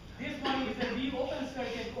 This one is a V open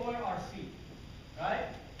circuit over RC,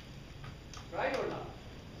 right? Right or not?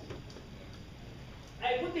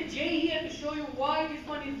 I put the J here to show you why this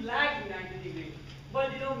one is lagging 90 degrees. But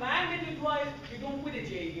magnitude-wise, you don't put a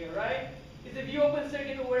J here, right? It's a V open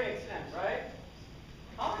circuit over XM, right?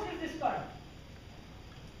 How much is this current?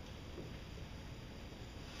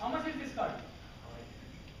 How much is this current?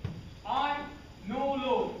 I no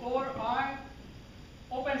load or I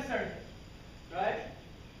open circuit, right?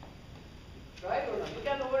 Right or not? Look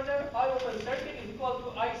at over there. I open circuit is equal to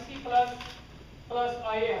IC plus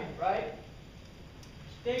IM, right?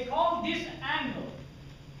 They call this angle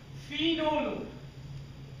phi no load.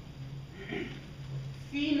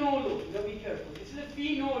 Phi no load. You have to be careful. This is a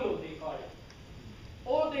phi no load they call it.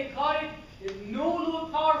 Or they call it the no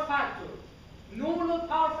load power factor. No load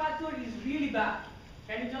power factor is really bad.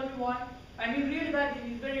 Can you tell me why? I mean really bad is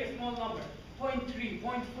a very small number. 0.3,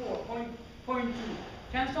 0.4, 0.2.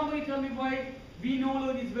 Can somebody tell me why V no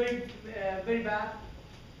load is very bad?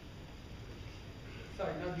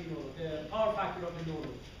 Sorry, not V no load. The power factor of the no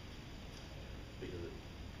load.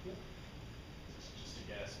 Just a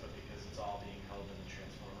guess, but because it's all being held in the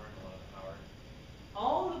transformer and a lot of power.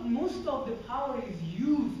 Most of the power is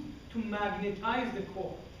used to magnetize the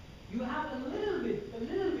core. You have a little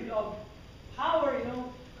bit of power,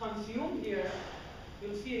 consumed here.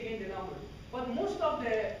 You'll see again the number. But most of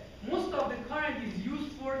the current is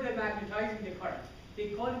used for the magnetizing the current.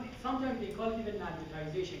 Sometimes they call it even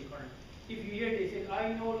magnetization current. If you hear they say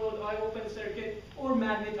I no load, I open circuit, or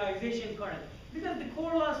magnetization current. Because the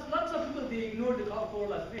core loss, lots of people they ignore the core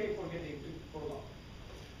loss, they forget the core loss.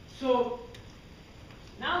 So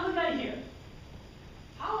now look at here.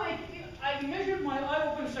 How I measured my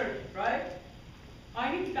I open circuit, right?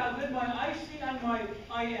 I need to calculate my IC and my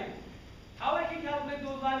IM. How I can calculate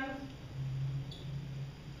those values?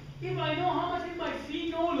 If I know how much is my phi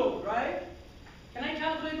no load, right? Can I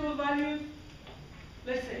calculate those values?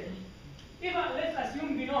 Let's say, let's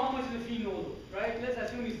assume we know how much is the phi no load, right? Let's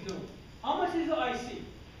assume it's known. How much is the IC?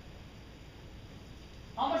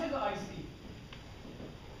 How much is the IC?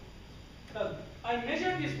 So I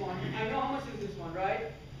measured this one, I know how much is this one,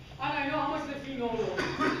 right? And I know how much is the phi no load,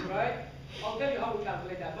 right? I'll tell you how to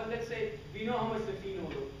calculate that, but let's say we know how much is the phi no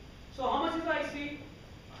load. So how much is the IC?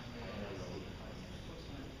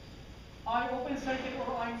 I open circuit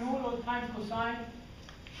or I no load times cosine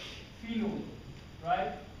phi no load,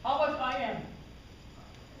 right? How about IM?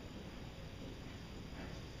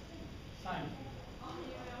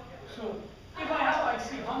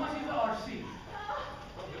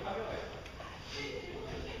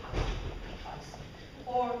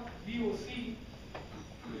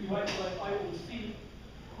 IOC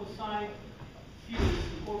cosine phi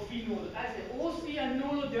or phi nolo. As I say, OC and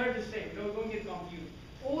nolo, they are the same. Don't get confused.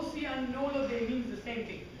 OC and nolo, they mean the same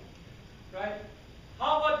thing, right?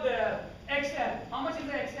 How about the XM? How much is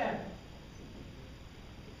the XM?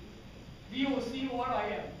 VOC or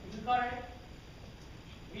IM. Is it correct?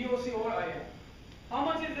 VOC or IM. How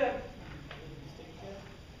much is the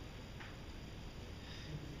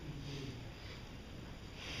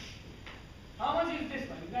How much is this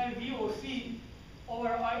one? It's going to be VOC over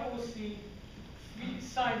IOC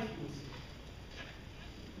sine fuse.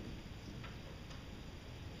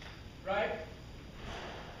 Right?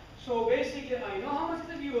 So basically, I know how much is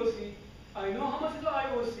the VOC, I know how much is the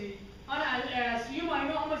IOC, and I assume I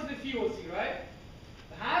know how much is the VOC, right?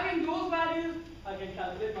 Having those values, I can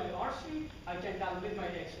calculate my RC, I can calculate my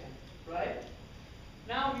XM, right?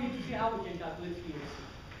 Now we need to see how we can calculate VOC.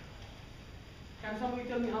 Can somebody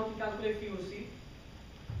tell me how to calculate VOC?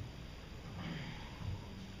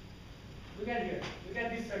 Look at here. Look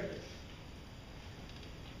at this circuit.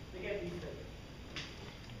 Look at this circuit.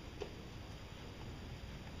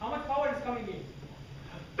 How much power is coming in?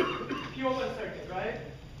 P open circuit, right?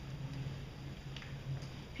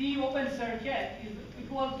 P open circuit is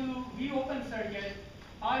equal to V open circuit,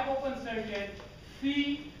 I open circuit,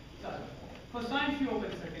 cosine phi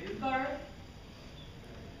open circuit. Is that right?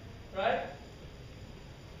 Right?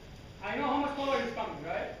 I know how much power is coming,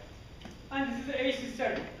 right? And this is the AC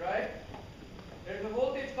circuit, right? There is a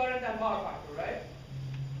voltage, current, and power factor, right?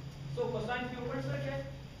 So cosine phi open circuit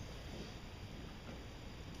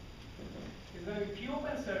is going to be P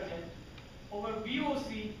open circuit over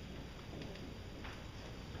VOC.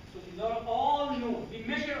 So these are all known. We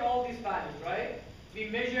measure all these values, right? We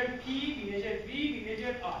measure P, we measure V, we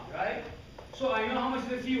measure R, right? So I know how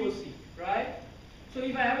much is the VOC, right? So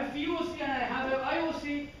if I have a VOC and I have an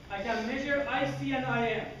IOC, I can measure IC and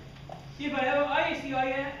IM. If I have an IC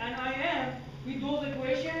and IM, with those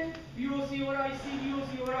equations, VOC over IC,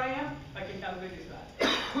 VOC over IM, I can calculate this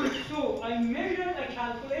value. So I measure, I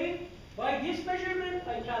calculate, by this measurement,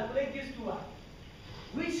 I calculate these two values.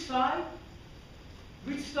 Which side?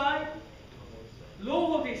 Which side? Low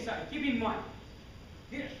voltage side, keep in mind.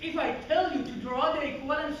 If I tell you to draw the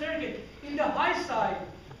equivalent circuit in the high side,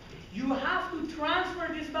 you have to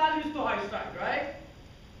transfer these values to high side, right?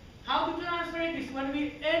 How to transfer it is going to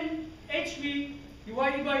be NHV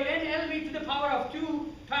divided by NLV to the power of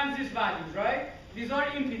 2 times these values, right? These are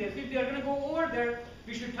impedance. If they are going to go over there,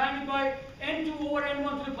 we should times it by N2 over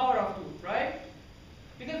N1 to the power of 2, right?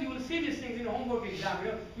 Because you will see these things in a homework exam.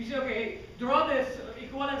 You know, we say, okay, hey, draw this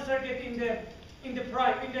equivalent circuit in the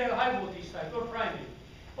high voltage side or primary,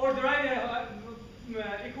 or draw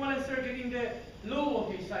the equivalent circuit in the low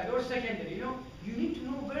voltage side or secondary. You know, you need to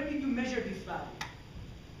know where did you measure this value.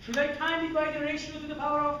 Should I time it by the ratio to the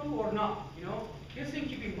power of 2 or not? You know, this thing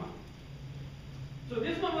keep in mind. So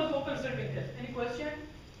this one was open circuit test. Any question?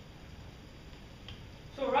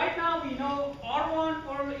 So right now we know R1,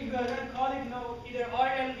 or if you are going to call it, you know, either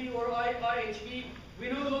RLV or RHV. We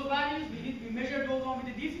know those values. We measured those on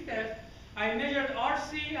with the DC test. I measured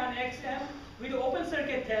RC and XM with the open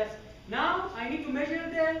circuit test. Now I need to measure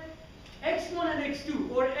the X1 and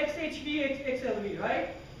X2 or XHV, XLV,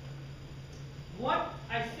 right? What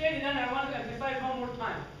I said, and I want to emphasize one more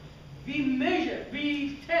time.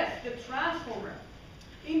 We test the transformer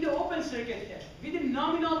in the open circuit test with a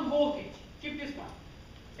nominal voltage. Keep this one.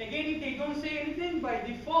 Again, if they don't say anything, by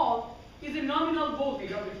default is a nominal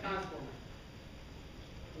voltage of the transformer.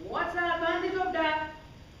 What's the advantage of that?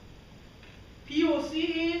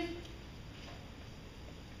 POC is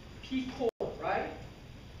P core, right?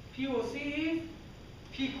 POC is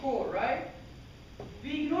P core, right?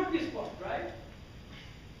 We ignored this part, right?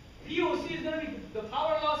 POC is going to be the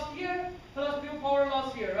power loss here plus pure power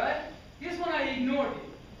loss here, right? This one I ignored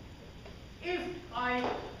it. If I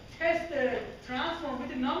test the transformer with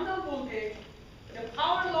the nominal voltage, the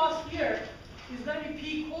power loss here is going to be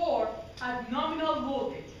P core at nominal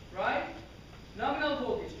voltage, right? Nominal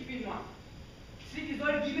voltage, keep in mind. See, these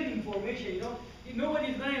are given information, you know.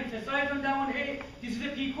 Nobody is going to emphasize on that one, hey, this is a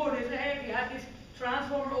P core. They say, hey, we have this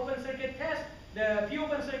transformer open circuit test, the P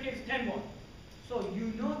open circuit is 10 watt. So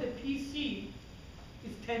you know the PC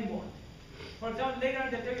is 10 watt. For example, later on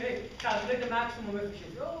they tell you, hey, calculate the maximum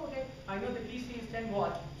efficiency. Oh, okay, I know the PC is 10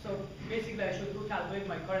 watt. So basically I should go calculate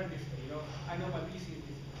my current display, you know. I know my PC is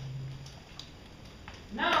this much.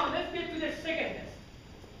 Now let's get to the second test.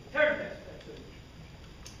 Third test, actually.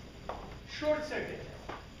 Short circuit test.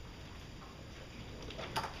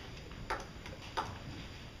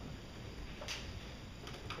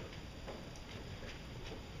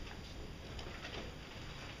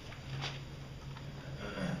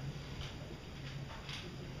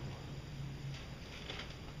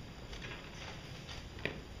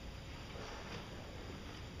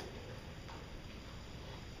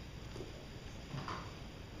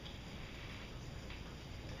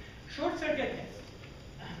 Short circuit test.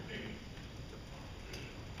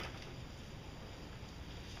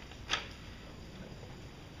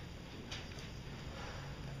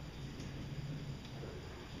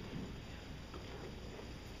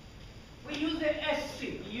 We use the SC,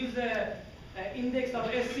 we use the index of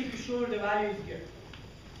SC to show the values here.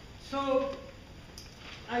 So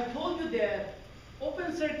I told you that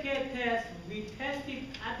open circuit test, we test it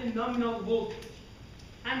at the nominal voltage.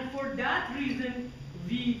 And for that reason,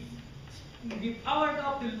 we powered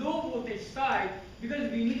up the low voltage side because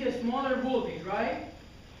we need a smaller voltage, right?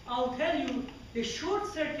 I'll tell you, the short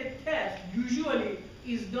circuit test usually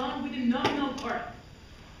is done with a nominal current.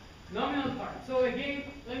 Nominal current. So again,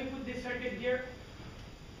 let me put this circuit here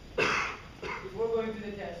before going to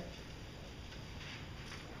the test.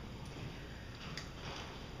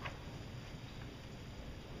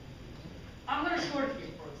 I'm going to short here,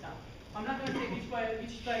 for example. I'm not going to say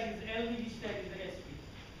which side is LV, which side is the SP.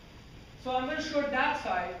 So I'm going to short that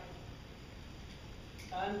side,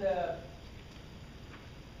 and they're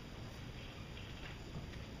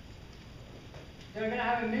going to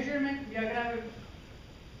have a measurement. We are going to have a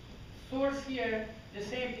source here, the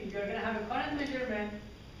same thing. We are going to have a current measurement,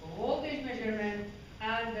 a voltage measurement,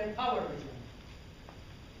 and a power measurement.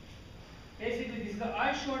 Basically, this is the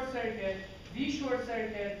I short circuit, V short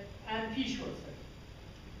circuit, and P short circuit.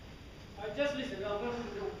 Just listen, I'll go to the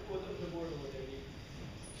board over there.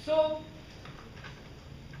 So,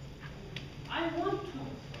 I want to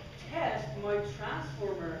test my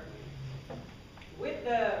transformer with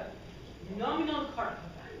the nominal current,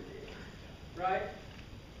 right?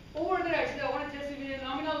 Over there, actually, I want to test it with a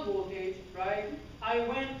nominal voltage, right? I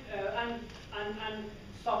went and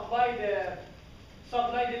supplied the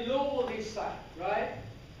low voltage side, right?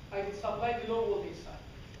 I supplied the low voltage side.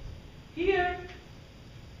 Here,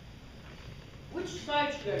 which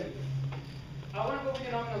side should I use? I want to go with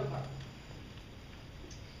the nominal current.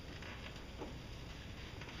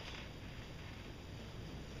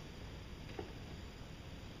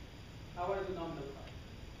 I want to do nominal current.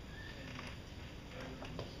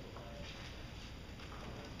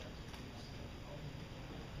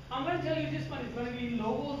 I'm going to tell you this one is going to be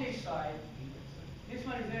low voltage side. This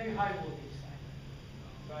one is going to be high voltage side.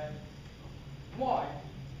 Right? Why?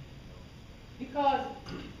 Because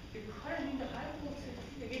the current in the high voltage,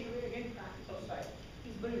 again practical side,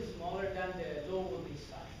 is going to be smaller than the low voltage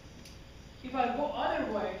side. If I go other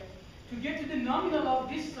way, to get to the nominal of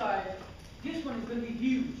this side, this one is going to be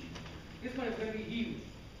huge. This one is going to be huge,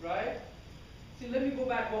 right? So let me go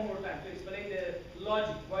back one more time to explain the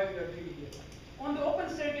logic why we are doing here. On the open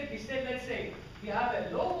circuit, we said, let's say, we have a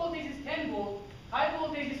low voltage is 10 volt, high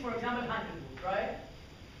voltage is, for example, 100 volt, right?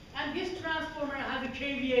 And this transformer has a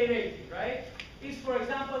kVA rating, right? It's, for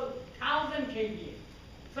example, 1000 kVA.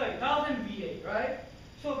 Sorry, 1000 VA, right?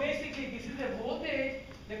 So basically, this is a voltage.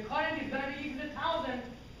 The current is going to be equal to 1000.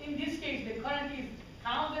 In this case, the current is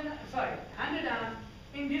 100 amps.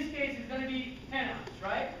 In this case, it's going to be 10 amps,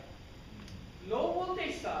 right? Low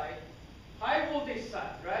voltage side, high voltage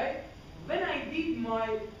side, right? When I did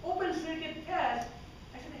my open circuit test,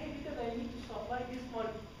 I said, hey, because I need to supply this one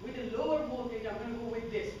with a lower voltage, I'm going to go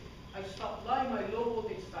with this. I supply my low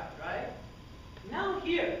voltage side, right? Now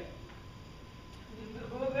here,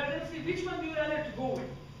 let's see, which one do you rather to go with?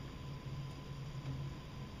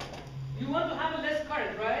 You want to have a less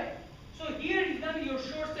current, right? So here is going to be your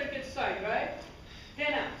short circuit side, right?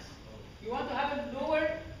 10 amps. You want to have a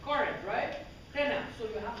lower current, right? 10 amps. So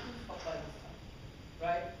you have to supply this side,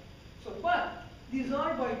 right? So, but these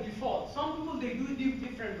are by default. Some people, they do it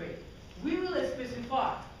different way. We will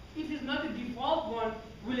specify, if it's not the default one,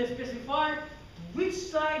 we'll specify which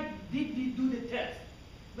side did we do the test.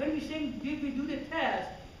 When we say did we do the test,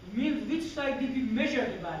 means which side did we measure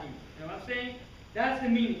the value. You know what I'm saying? That's the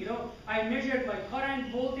meaning, you know. I measured my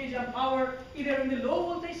current, voltage, and power either in the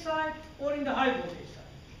low voltage side or in the high voltage side.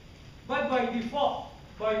 But by default,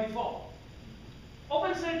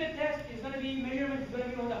 open circuit test is going to be, measurement is going to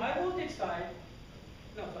be on the high voltage side,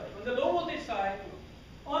 no, sorry, on the low voltage side,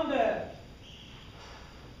 on the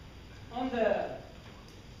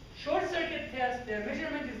short circuit test, the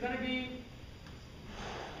measurement is going to be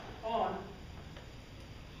on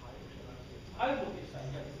high voltage side.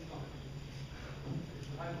 Yeah, this is on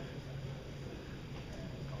high voltage side.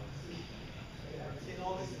 See,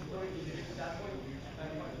 all this is going to that point.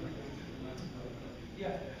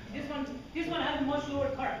 Yeah, this one has much lower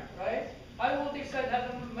current, right? High voltage side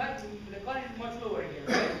has the current is much lower here,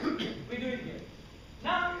 right? We do it here.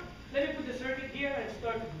 Now, let me put the circuit here and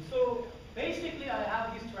start. So basically, I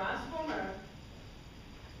have this transformer.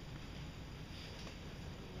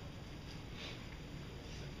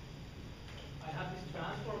 I have this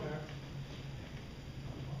transformer.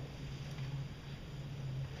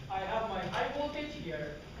 I have my high voltage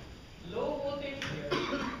here, low voltage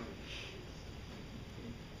here.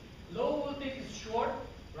 Low voltage is short,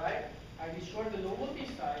 right? I will short the low voltage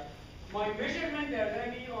side. My measurement, they are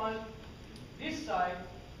going to be on this side.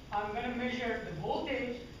 I'm going to measure the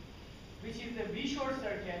voltage, which is the V short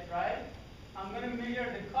circuit, right? I'm going to measure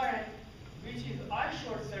the current, which is I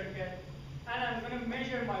short circuit, and I'm going to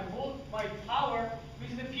measure my power,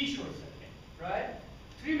 which is the P short circuit, right?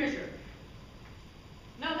 3 measurements.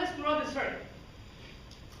 Now let's draw the circuit.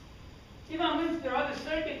 If I'm going to draw the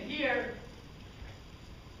circuit here,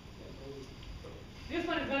 this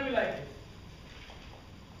one is going to be like this.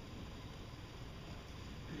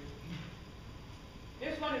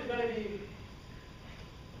 This one is going to be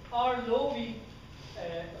R low V,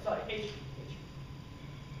 H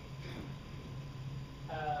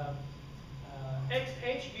X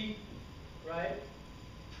HV, right?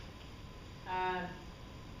 And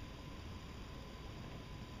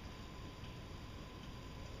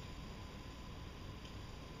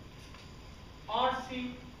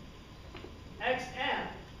RC XM,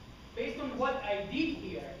 based on what I did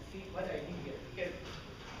here, see what I did here, because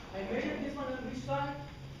I measured this one on which side?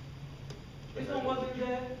 This one was in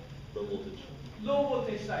the Low voltage. low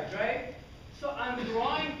voltage side, right? So I'm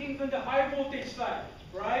drawing things on the high voltage side,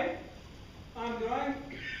 right? I'm drawing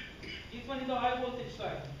this one is the high voltage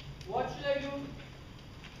side. What should I do?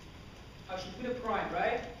 I should put a prime,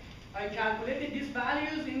 right? I calculated these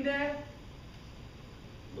values in the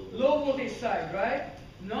low voltage side, right?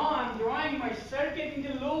 Now I'm drawing my circuit in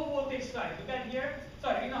the low voltage side. Look at here.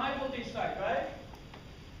 Sorry, in the high voltage side, right?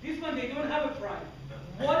 This one, they don't have a prime.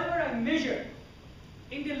 Whatever I measure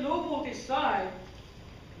in the low voltage side,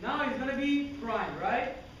 now it's going to be prime,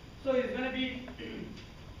 right? So it's going to be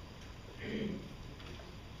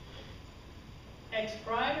X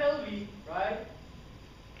prime LV, right?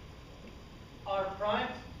 R prime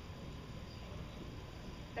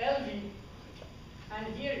LV,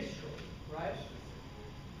 and here is short, right?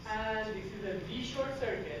 And this is a V short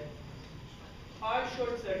circuit, I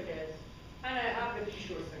short circuit, and I have the P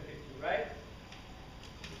short circuit too, right?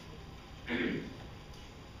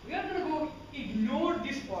 We are going to go ignore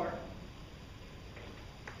this part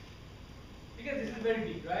because this is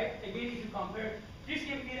very big, right? Again, if you compare this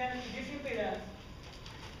impedance to this impedance,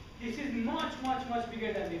 this is much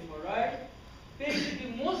bigger than this one, right?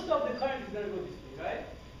 Basically, most of the current is going to go this way, right?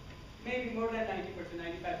 Maybe more than 90%,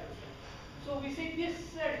 95%. So we say this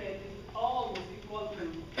circuit is almost equal to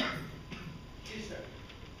this circuit.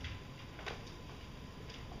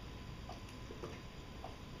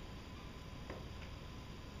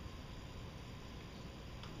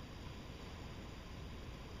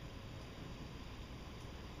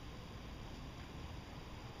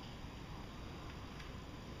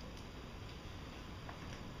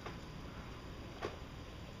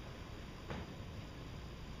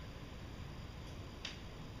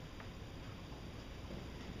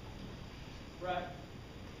 Right.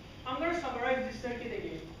 I'm going to summarize this circuit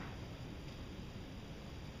again.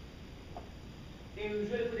 They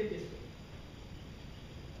usually put it this way.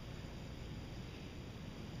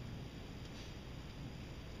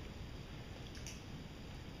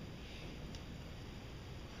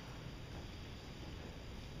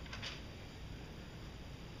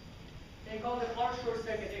 They call it R short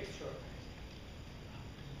circuit, X short.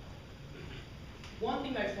 One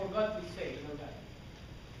thing I forgot to say, you know that.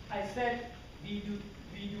 I said we do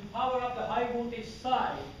power up the high voltage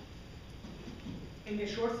side in the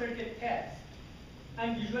short circuit test,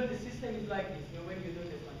 and usually the system is like this. You know, when you do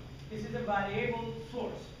this one, this is a variable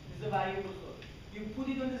source. This is a variable source. You put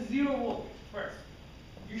it on the 0 volt first.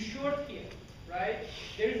 You short here, right?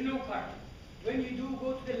 There is no current. When you do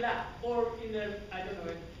go to the lab or in a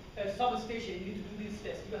a substation, you need to do this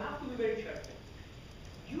test. You have to be very careful.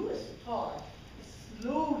 You start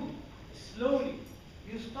slowly.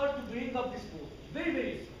 You start to bring up this voltage,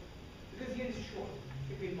 very slow, because here is short,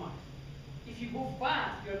 keep in mind. If you go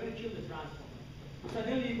fast, you are going to kill the transformer.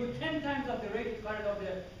 Suddenly you go 10 times of the rated current of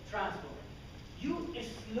the transformer. You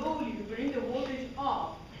slowly bring the voltage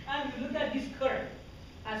up, and you look at this current.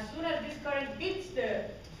 As soon as this current hits the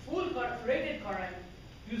full rated current,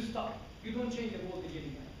 you stop. You don't change the voltage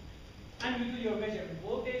anymore. And you do your measurement,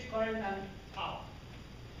 voltage, current, and power.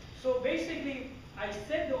 So basically, I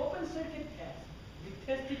set the open circuit test. We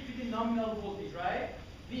tested to the nominal voltage, right?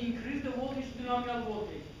 We increased the voltage to the nominal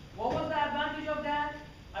voltage. What was the advantage of that?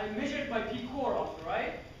 I measured by P core also,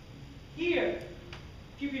 right? Here,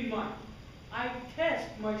 keep in mind, I test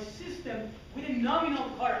my system with a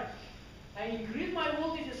nominal current. I increase my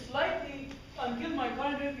voltage slightly until my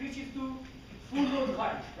current reaches to full load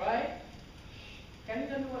current, right? Can you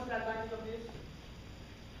tell me what's the advantage of this?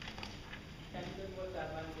 Can you tell me what that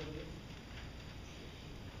value will be?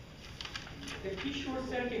 The P short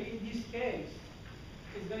circuit in this case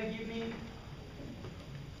is going to give me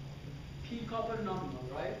P copper nominal,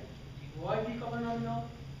 right? Why P copper nominal?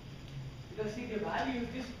 Because see the values,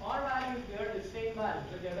 this R values, they are the same values,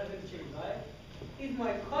 so they doesn't change, right? If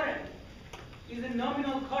my current is a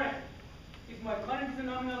nominal current, if my current is a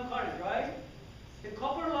nominal current, right? The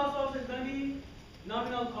copper loss also is going to be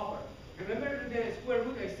nominal copper. Remember in the square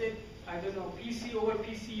root I said, I don't know, PC over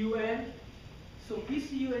PCUN? So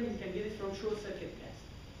PCUN you can get it from short circuit test.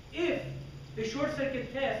 If the short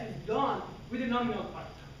circuit test is done with a nominal current.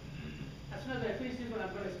 As soon as I finish this one,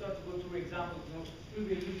 I'm going to start to go through examples, it will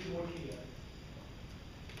be a little more clear.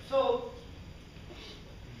 So,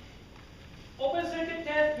 open circuit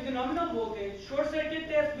test with a nominal voltage, short circuit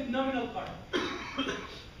test with nominal current.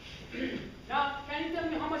 Now, can you tell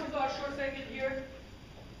me how much is our short circuit here?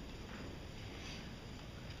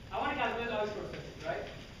 I want to calculate our short circuit, right?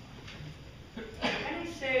 Can I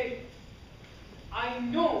say, I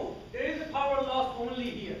know there is a power loss only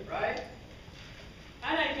here, right?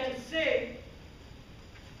 And I can say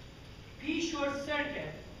P short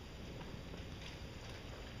circuit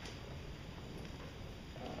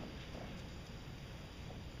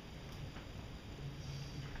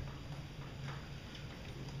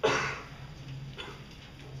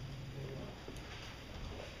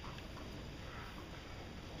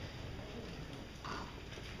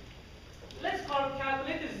let's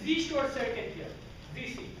calculate the Z short circuit here,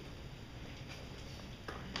 ZC.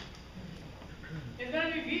 It's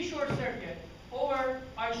going to be V short circuit over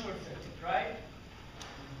I short circuit, right?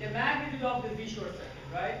 The magnitude of the V short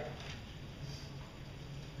circuit, right?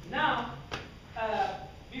 Now,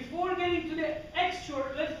 before getting to the X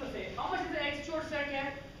short, let's say, how much is the X short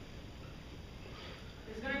circuit?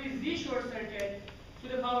 It's going to be Z short circuit to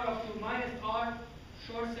the power of 2 minus R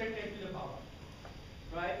short circuit to the power,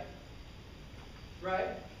 right? Right?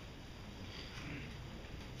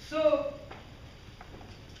 So,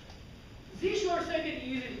 Z short circuit is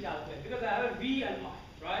easy to calculate because I have a V and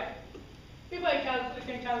I, right? If I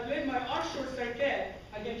can calculate my R short circuit,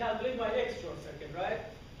 I can calculate my X short circuit, right?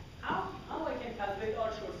 How I can calculate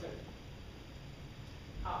R short circuit?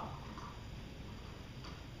 How?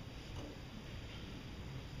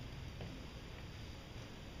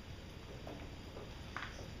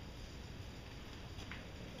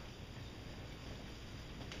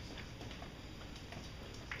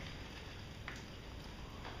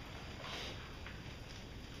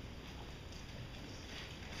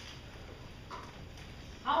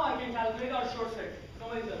 How I can calculate our short circuit?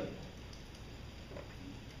 Somebody tell me.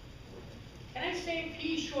 Can I say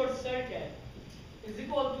P short circuit is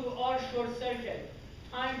equal to R short circuit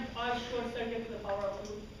times I short circuit to the power of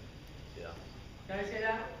 2? Yeah. Can I say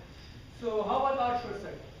that? So how about R short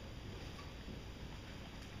circuit?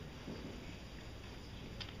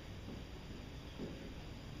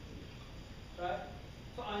 Right?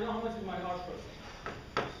 So I know how much is my R short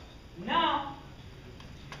circuit. Now,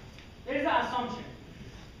 there is an assumption.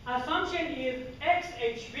 Assumption is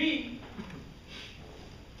XHV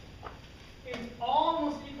is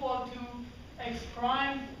almost equal to X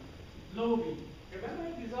prime low V. Remember,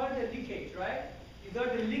 these are the leakage, right? These are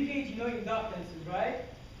the leakage, inductances, right?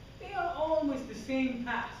 They are almost the same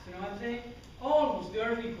path, you know what I'm saying? Almost, they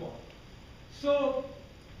are equal. So,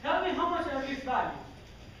 tell me how much are these values?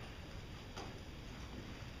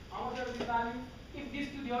 How much are these values? If these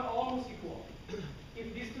two, they are almost equal.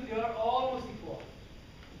 If these two, they are almost equal.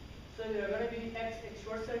 So they are going to be X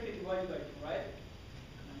short circuit divided by 2, right?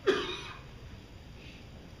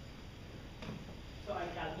 So I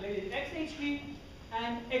calculated XHV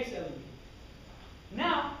and XLV.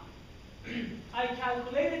 Now, I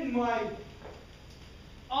calculated my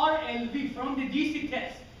RLV from the DC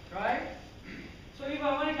test, right? So if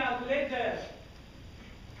I want to calculate the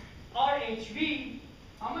RHV,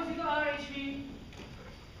 how much is the RHV?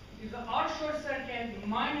 Is the R short circuit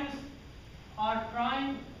minus R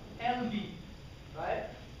prime LV, right?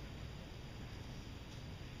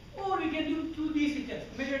 Or we can do two DC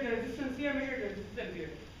tests. Measure the resistance here, measure the resistance here.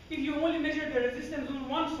 If you only measure the resistance on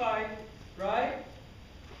one side, right?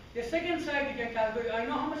 The second side you can calculate. I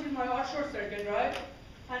know how much is my R short circuit, right?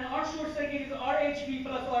 And R short circuit is RHV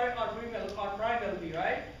plus R prime LV,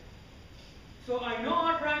 right? So I know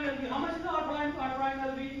R prime LV. How much is R prime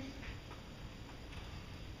LV?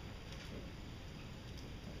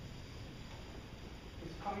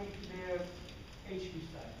 It's coming to the HV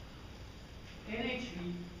side.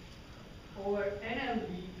 NHV over NLV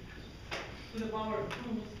to the power of 2.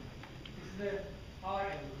 This is the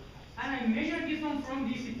RLV. And I measured this one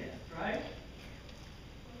from DC test, right?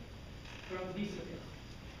 From DC test.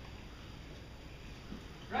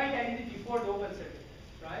 right identity for the open circuit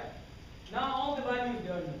test, right? Now all the values they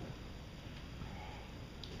are new.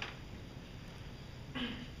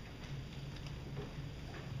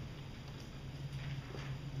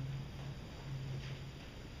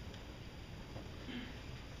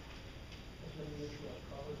 Just let me make sure I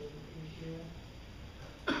covered everything here.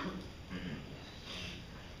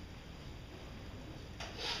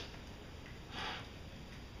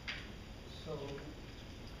 So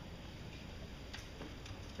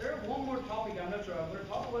there is one more topic I'm not sure I'm going to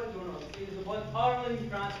talk about it or not. It is about paralleling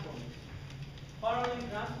transformers. Paralleling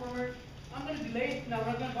transformers. I'm going to delay it now. I'm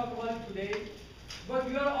not going to talk about it today. But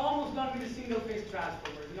we are almost done with the single phase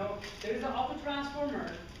transformer. You know, there is an auto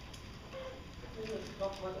transformer. Let's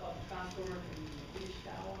talk about the auto transformer and finish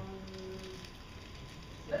that one.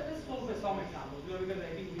 Let's go with some examples. You know, because I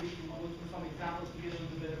think we need to go through some examples to get a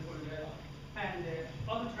little better for the and the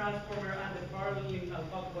auto transformer and the paralleling. I'll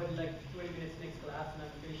talk about it like 20 minutes next class and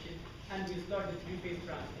I'll finish it. And we start the three-phase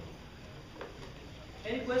transformer.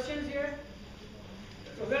 Any questions here?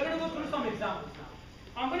 So we're going to go through some examples now.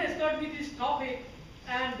 I'm going to start with this topic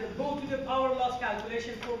and go to the power loss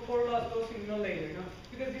calculation for power loss dosing later,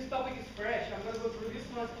 because this topic is fresh. I'm going to go through this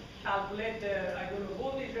one, calculate the,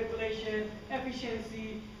 voltage regulation,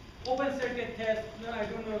 efficiency, open circuit test,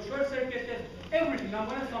 short circuit test, everything. I'm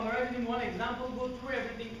going to summarize it in one example, go through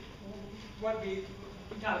everything, what we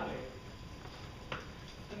calculate.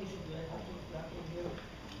 Let me see, do I have to wrap it here?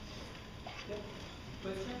 Yep.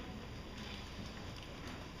 Question?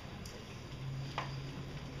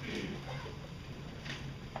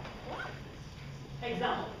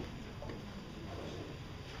 Example.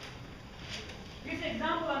 This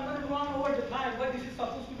example, I'm going to go on over the time, but this is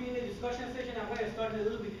supposed to be in the discussion session. I'm going to start a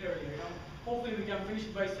little bit earlier. Hopefully we can finish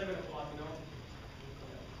it by 7 o'clock.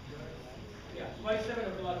 Yeah, by 7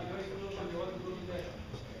 o'clock. If you want to go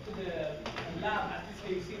to the lab at this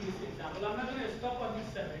stage, see this example. I'm not going to stop on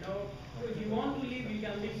this 7. If you want to leave, you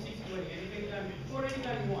can leave 6:20. Anytime before,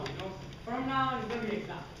 anytime you want. From now on, it's going to be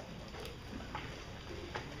example.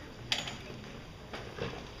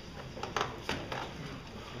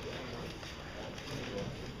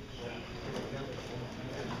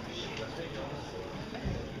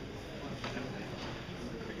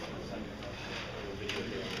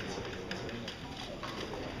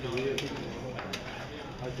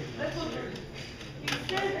 Let's go through. It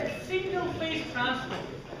says a single phase transformer.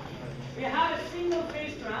 We have a single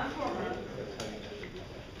phase transformer.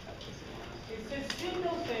 It says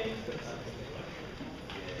single phase.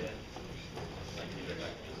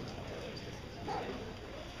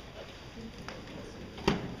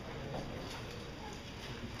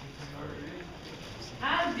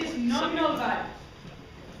 Has this nominal value.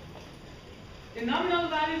 The nominal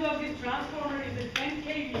values of this transformer is a 10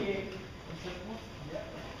 kVA.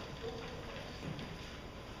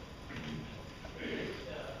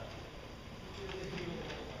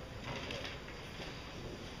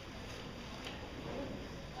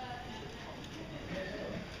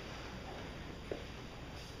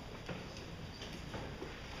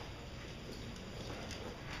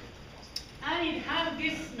 And it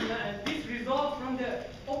has this result from the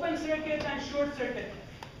open circuit and short circuit.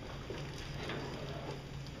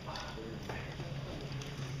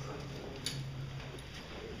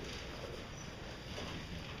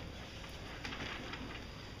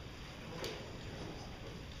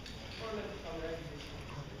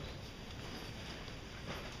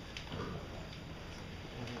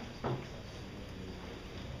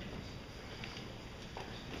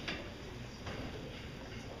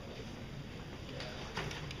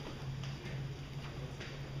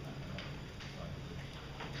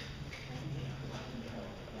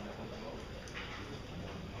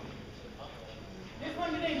 This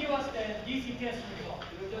one didn't give us the DC test result,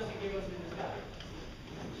 just to give us the stuff.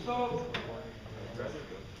 So,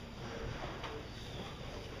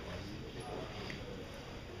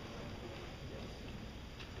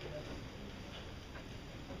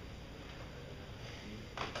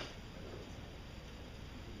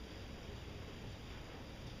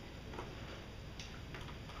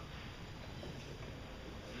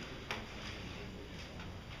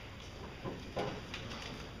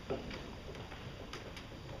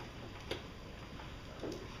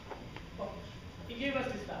 he gave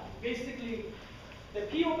us this stuff. Basically, the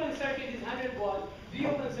P open circuit is 100 watt, V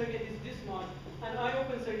open circuit is this much, and I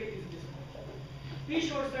open circuit is this much. P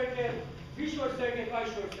short circuit, V short circuit, I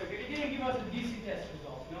short circuit. It didn't give us the DC test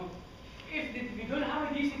result. If we don't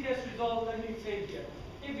have a DC test result, let me say it here.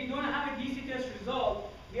 If we don't have a DC test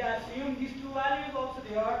result, we assume these two values also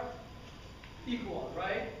they are equal,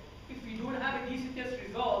 right? If we don't have a DC test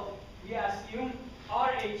result, we assume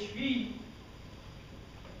RHV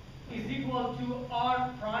is equal to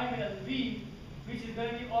R prime LV, which is going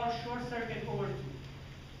to be R short circuit over 2.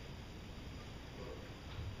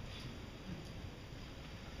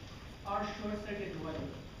 R short circuit value.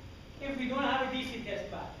 If we don't have a DC test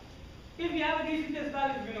value. If we have a DC test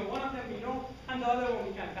value, we know one of them we know, and the other one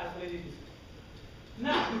we can calculate it.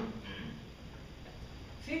 Now,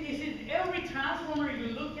 see, this is every transformer you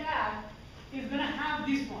look at is going to have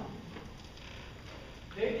this one.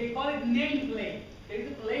 They call it nameplate. There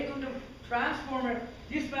is a plate on the transformer,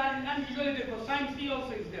 this value, and usually the cosine C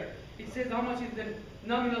also is there. It says how much is the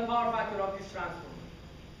nominal power factor of this transformer.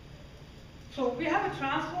 So we have a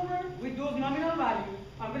transformer with those nominal values.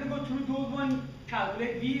 I'm going to go through those one,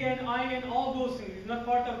 calculate VN, IN, all those things. It's not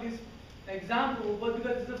part of this example, but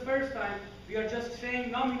because it's the first time, we are just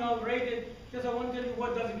saying nominal, rated. Just I want to tell you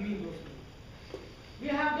what does it mean, those things. We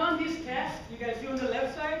have done this test. You can see on the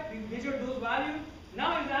left side, we measured those values.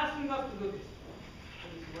 Now it's asking us to do this.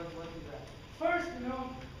 What is that? First, you know,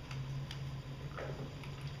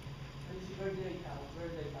 let me see where did they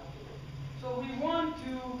calculate? So we want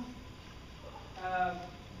to I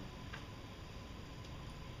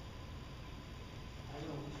don't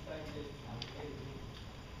know which side they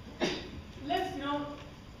calculated. Let's know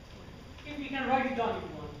if we can write it down if you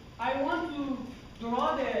want. I want to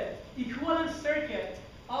draw the equivalent circuit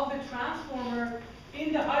of the transformer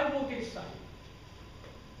in the high voltage side.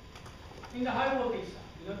 In the high voltage side.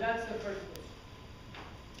 You know, that's the first question.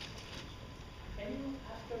 Can you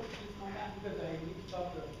ask her to please come back because I need to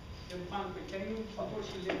talk to the concrete. Can you support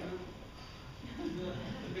she lives now?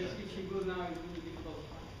 Because if she goes now, it's going to be difficult to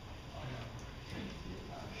find.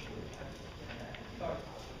 Sorry.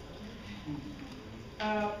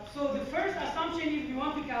 So the first assumption is we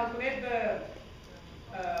want to calculate the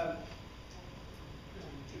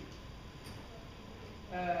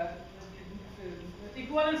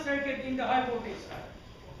equivalent circuit in the high voltage side.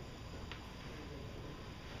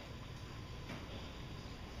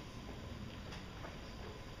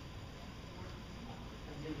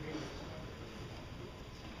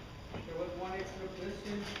 There was one extra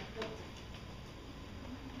question.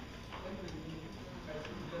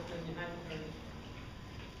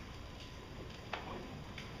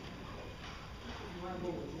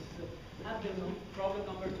 Add the problem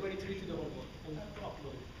number 23 to the homework and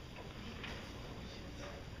upload it.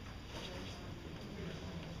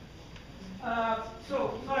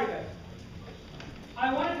 Sorry guys.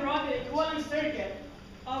 I want to draw the equivalent circuit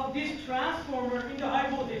of this transformer in the high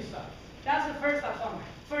voltage side. That's the first assumption.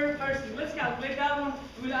 First thing, let's calculate that one.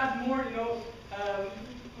 We'll add more, you know,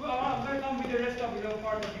 I'm going to come with the rest of, you know,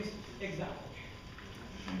 part of this example.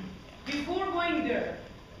 Before going there,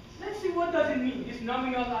 let's see what does it mean, this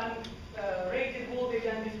nominal and rated voltage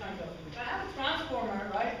and this kind of thing. I have a transformer,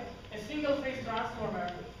 right? A single phase transformer.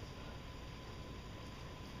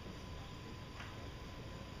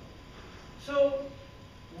 So,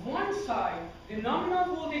 one side, the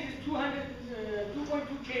nominal voltage is 2.2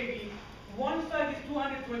 kV, one side is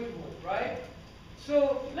 220 volts, right?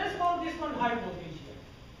 So, let's call this one high voltage here.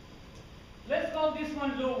 Let's call this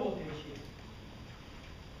one low voltage here.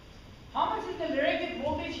 How much is the rated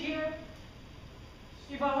voltage here?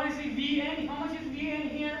 If I want to say Vn, how much is Vn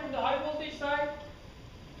here on the high voltage side?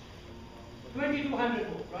 2200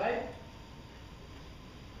 volts, right?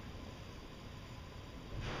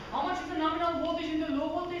 How much is the nominal voltage in the low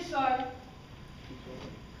voltage side?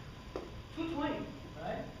 220,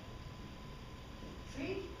 right?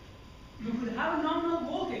 See? You could have a nominal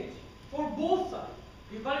voltage for both sides.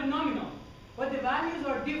 You call it nominal, but the values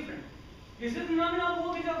are different. This is the nominal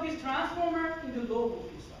voltage of this transformer in the low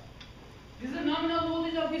voltage side. This is the nominal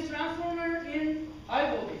voltage of this transformer in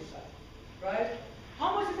high voltage side, right?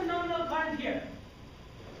 How much is the nominal current here?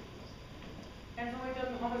 Can somebody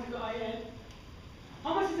tell me how much is the IN?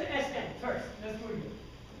 How much is the SN? First, let's go here.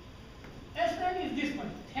 SN is this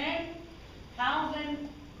one, 10,000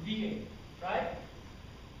 VA, right?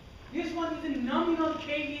 This one is the nominal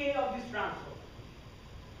KVA of this transformer.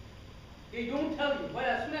 They don't tell you, but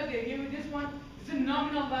as soon as they give you this one, it's the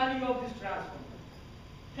nominal value of this transformer.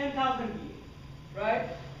 10,000 VA, right?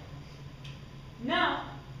 Now,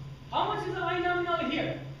 how much is the I nominal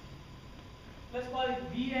here? Let's call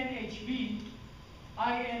it VNHV,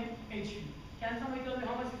 INHV. Can somebody tell me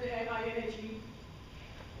how much is the INHV?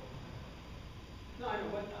 No, I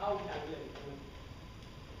know, how we calculate it.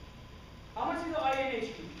 How much is the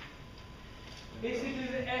INHV? Basically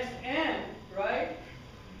the SN, right?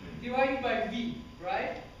 Divided by V,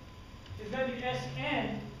 right? It's going to be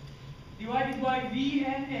SN divided by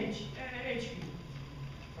VNHV,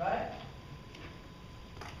 right?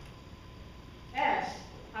 S,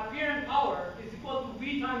 apparent power, is equal to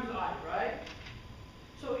V times I, right?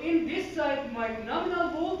 So in this side, my nominal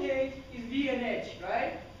voltage is V and H,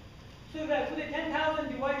 right? So if I put the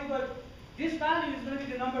 10,000 divided by this value is going to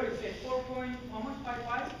be the number it says 4 point, how much,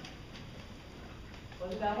 55?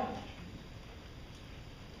 Was it that much?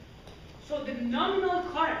 So the nominal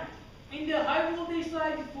current in the high voltage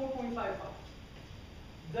side is 4.55.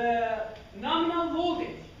 The nominal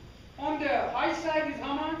voltage on the high side is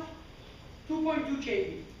how much? 2.2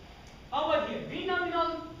 kV. How about here? V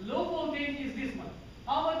nominal low voltage is this much.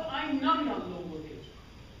 How about I nominal low voltage?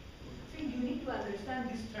 See, you need to understand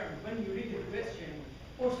this term when you read the question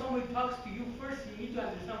or somebody talks to you. First, you need to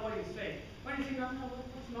understand what he's saying. When you say nominal,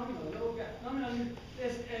 what's nominal? Low, yeah. Nominal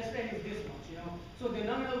is Sn is this much, you know. So the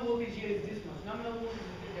nominal voltage here is this much. Nominal voltage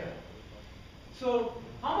is there. So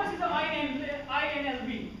how much is the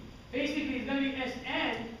INLV? Basically, it's going to be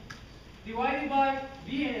Sn divided by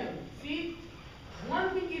VNLV. See, one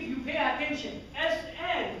thing if you pay attention,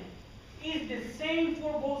 Sn is the same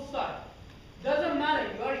for both sides. Doesn't matter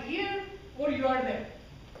you are here or you are there,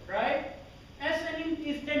 right? Sn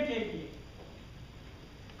is 10 kVA,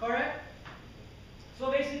 correct?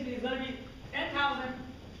 So basically, it's going to be 10,000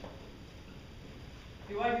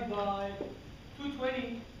 divided by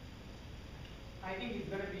 220. I think it's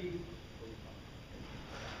going to be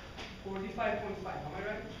 45.5. Am I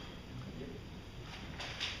right?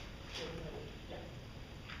 Yeah.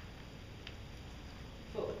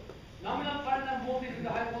 So nominal current and voltage in the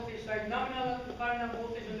high voltage side, nominal current and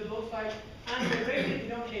voltage on the low side, and the rated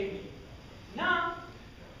kV. Now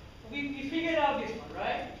we figured out this one,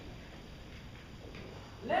 right?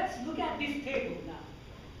 Let's look at this table now.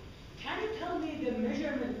 Can you tell me the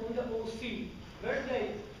measurement on the OC? Where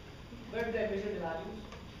did I measure the values?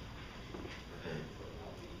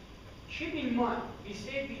 Keep in mind, we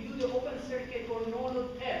said we do the open circuit or no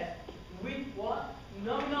load test with what?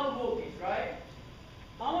 Nominal voltage, right?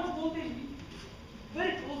 How much voltage?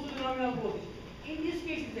 Very close to the nominal voltage. In this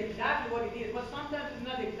case, it's exactly what it is, but sometimes it's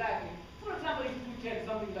not exactly. For example, it's 210,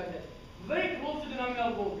 something like that. Very close to the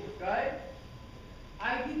nominal voltage, right?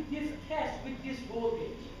 I did this test with this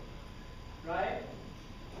voltage, right?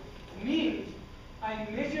 Means I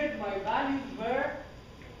measured my values were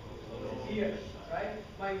here, right?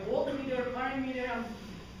 My voltmeter, current meter, and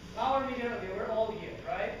power meter, they were all here,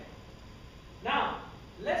 right? Now,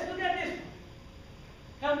 let's look at this one.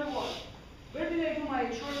 Tell me what? Where did I do my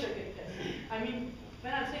short circuit test? I mean,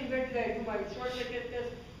 when I'm saying where did I do my short circuit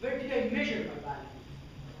test, where did I measure my value?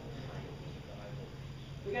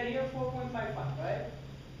 We got here 4.55, right?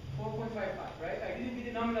 4.55, right? I did it with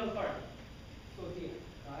the nominal current. So here,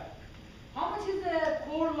 right? How much is the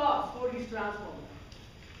core loss for this transformer?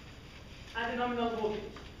 At the nominal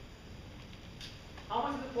voltage. How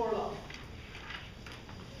much is the core loss?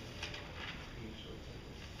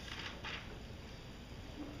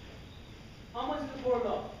 How much is the core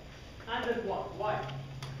loss? And at what? Why?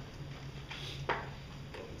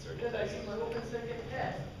 Because I see my open circuit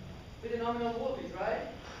test with the nominal voltage,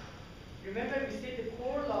 right? Remember we said the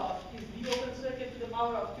core loss is the open circuit to the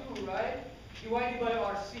power of 2, right? Divided by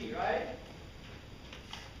RC, right?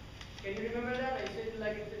 Can you remember that? I said it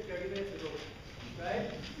like 30 minutes ago, right?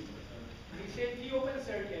 We said the open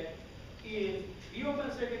circuit is the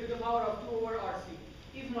open circuit to the power of 2 over RC.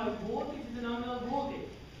 If my voltage is the nominal voltage,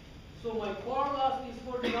 so my core loss is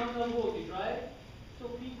for the nominal voltage, right? So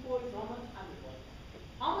P4 is how much? 100 watts.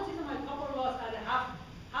 How much is my copper loss at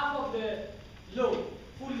half of the load,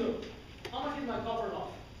 full load? How much is my copper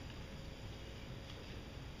loss?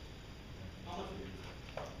 How much is it?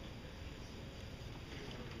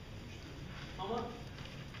 How much?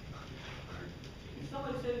 If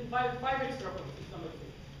somebody said 5 extra points, if somebody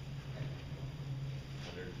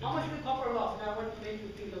said. How much is the copper loss? Now I want to make you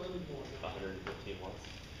think a little bit more. 115 watts.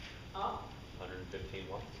 Huh? 115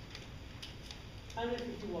 watts.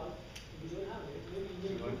 150 watts. You don't have it.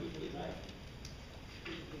 Maybe 250, right?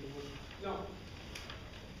 No.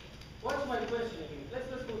 What's my question again? Let's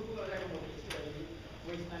go through a level of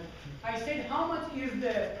waste time. I said how much is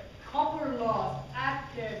the copper loss at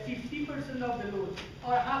 50% of the load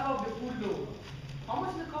or half of the full load? How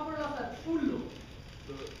much is the copper loss at full load?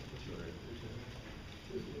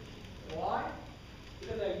 Why?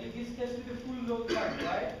 Because I did this test with the full load current,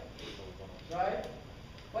 right? Right?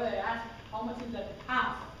 But I asked how much is that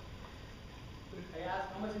half? I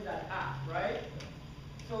asked how much is that half, right?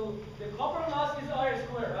 So the copper loss is R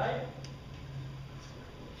squared, right?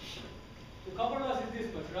 The copper loss is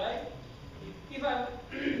this much, right? If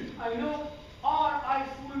I know Ri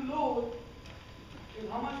full load is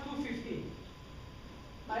how much? 250.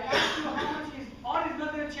 I asked you how much is R is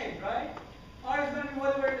not going to change, right? R is going to be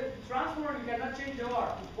whatever the transformer, you cannot change the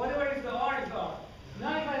R. Whatever is the R is the R.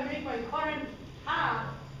 Now if I make my current half,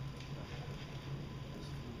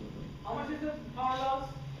 much is the power loss?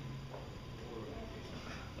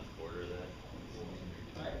 A quarter of that.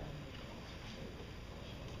 Right?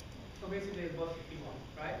 So basically it's about 51,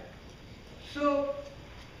 right? So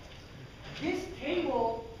this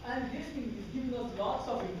table and this thing is giving us lots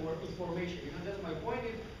of information. You know, that's my point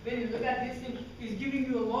is when you look at this thing, it's giving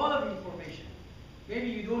you a lot of information. Maybe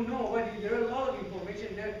you don't know, but there are a lot of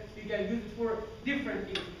information that you can use it for different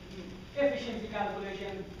things. Efficiency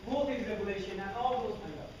calculation, voltage regulation, and all those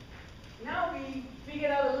kind of. Now we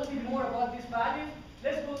figured out a little bit more about this value.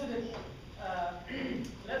 Let's go to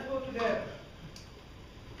the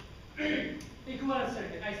equivalent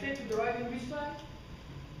circuit. I said to the right on which side?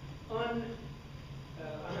 On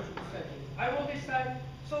high voltage side.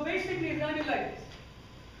 So basically it's going to be like this.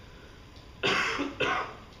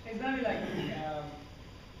 It's going to be like this.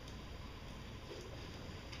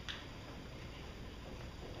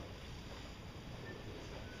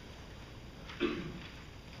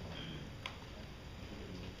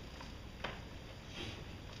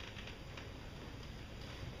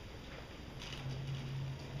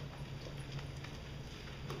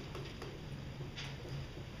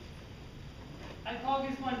 I call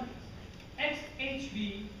this one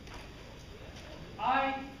XHV,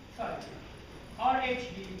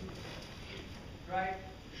 RHV, right?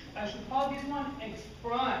 I should call this one X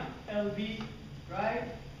prime LV, right?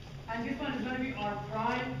 And this one is going to be R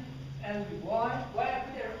prime LV. Why? Why I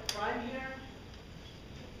put a prime here?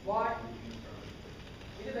 Why?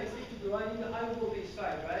 Because I stick to dividing the high voltage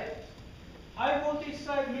side, right? High voltage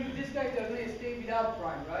side means this guy is going to stay without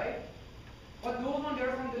prime, right? But those ones,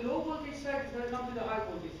 they're from the low voltage side, it's going to come to the high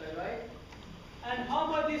voltage side, right? And how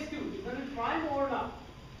about this two? It's going to be prime or not?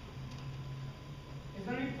 It's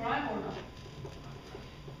going to be prime or not?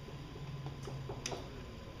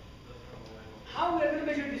 How we are going to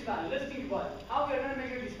measure this value? Let's think about it. How we are going to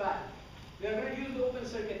measure this value? We are going to use the open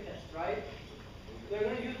circuit test, right? We are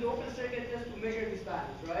going to use the open circuit test to measure this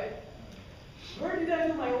value, right? Where did I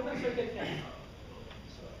do my open circuit test?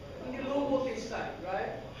 On the low voltage side,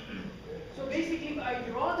 right? So basically, if I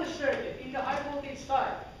draw the circuit in the high voltage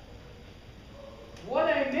side, what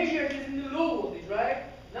I measured is in the low voltage, right?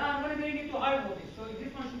 Now I'm going to bring it to high voltage, so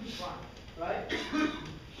this one should be prime, right?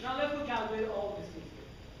 Now let's go calculate all these things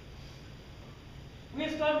here.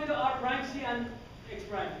 We'll start with the R prime C and X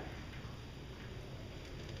prime.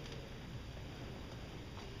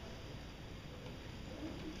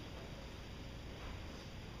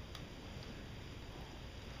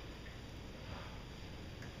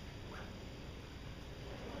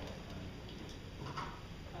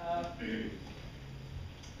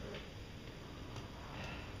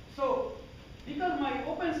 So, because my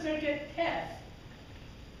open circuit test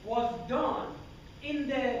was done in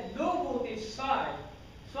the low voltage side,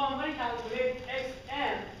 so I'm going to calculate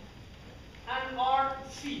Xm and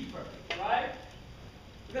Rc first, right?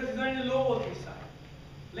 Because it's going to the low voltage side.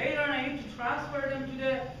 Later on, I need to transfer them to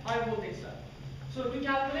the high voltage side. So to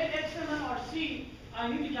calculate Xm and Rc, I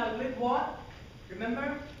need to calculate what?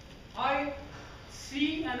 Remember?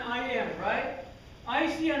 IC and IM, right?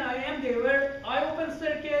 IC and IM, they were I open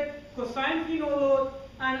circuit cosine phi no load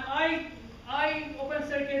and I open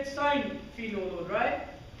circuit sine phi no load, right?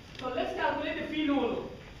 So let's calculate the phi no load.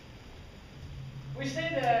 We say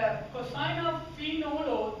the cosine of phi no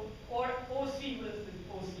load or OC, what is the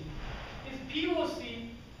OC? Is POC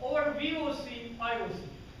over VOC IOC,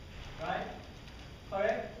 right?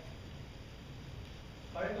 Correct?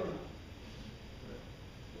 Correct or not?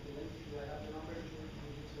 Do I have the number?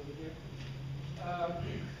 It's over here.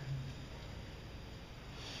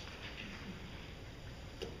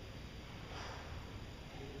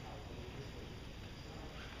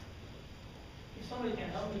 If somebody can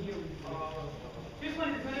help me here with this one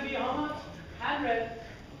is going to be how much? 100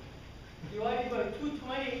 divided by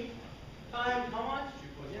 220 times how much?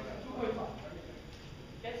 2.5.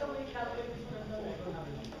 Can somebody calculate this one? I don't have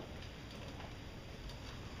it.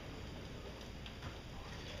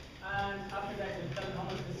 And after that, we'll tell how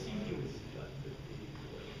much the CPU is.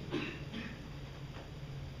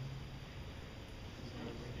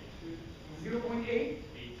 0.8?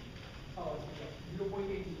 Oh, it's 0.8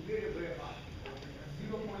 is very, very high.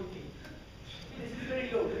 0.8. This is very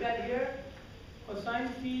low. Look at here. Cosine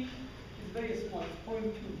phi is very small, it's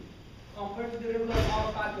 0.2. Compared to the regular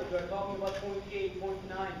power factor, we're talking about 0.8,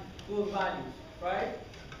 0.9, those values, right?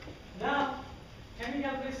 Now, can we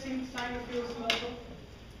calculate sine of phi also?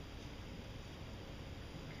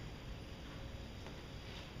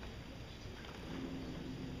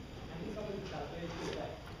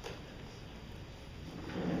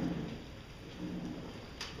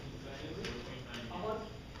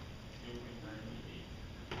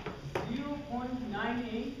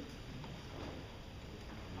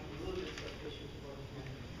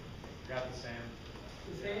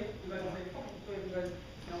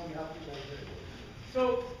 have to calculate.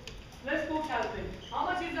 So let's go calculate. How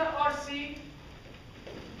much is the RC?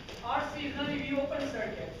 RC is going to be open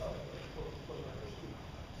circuit.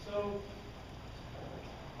 So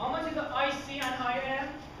how much is the IC and IM?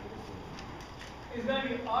 Is going to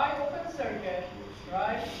be I open circuit,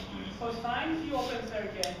 right? So times Q open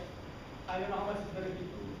circuit. I don't know how much it's going to be.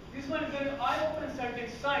 This one is going to be I open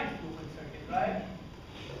circuit sine Q open circuit, right?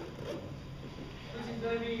 Which is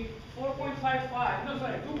going to be 4.55. No,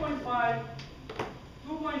 sorry, 2.5.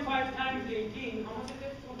 2.5 times 18. How much is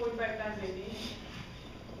it? 2.5 times 18.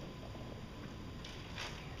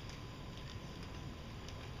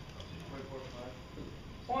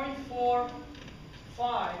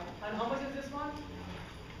 0.45. And how much is this one?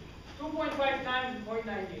 2.5 times 0.98.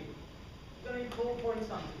 It's going to be 4 point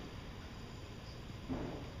something.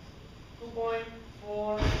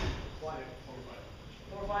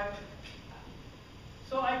 2.45.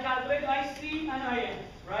 So I calculate IC and IM,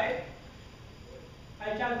 right? I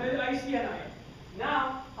calculate IC and IM.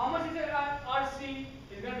 Now, how much is it at RC?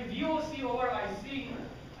 It's going to be VOC over IC,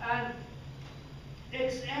 and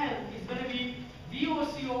XM is going to be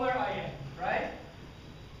VOC over IM, right?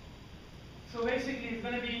 So basically, it's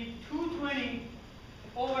going to be 220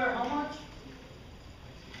 over how much?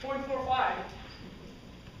 0.45.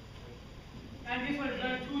 And this one is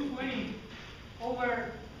going to be 220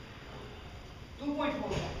 over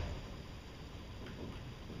 2.45.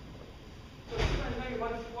 So this one is going to be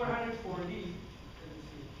 440. Let me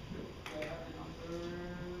see. Do I have the number?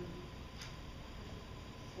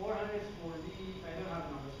 440. I don't have the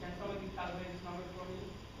numbers. Can somebody calculate this number for me?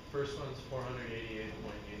 First one's 488.89.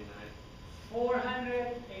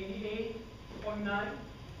 488.9.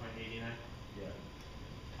 0.89? Yeah.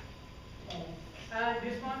 And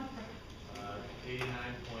this one?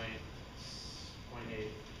 89.8.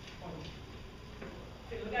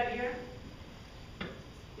 Okay, look at here.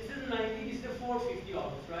 This is 90, this is the 450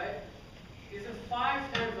 of this, right? This is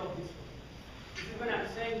 5 times of this one. This is when I'm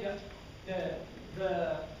saying that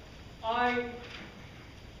the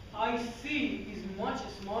IC is much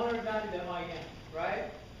smaller than the IM,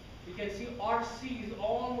 right? You can see RC is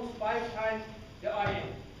almost 5 times the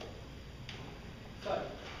IM. Sorry.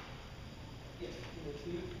 Yes, you can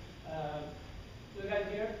see. Look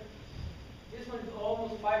at here. This one is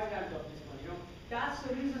almost 5 times of this one, you know. That's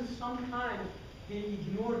the reason sometimes they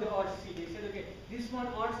ignore the RC. They said, okay, this one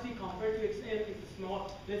RC compared to XM is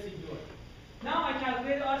small, let's ignore it. Now I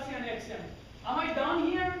calculate RC and XM. Am I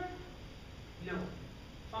done here? No.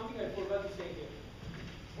 Something I forgot to say here.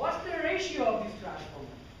 What's the ratio of this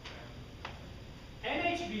transformer?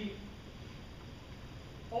 NHV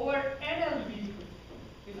over NLV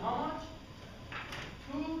is how much?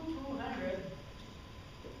 200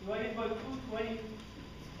 divided by 220.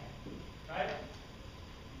 Right?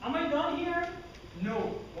 Am I done here?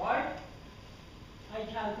 No. Why? I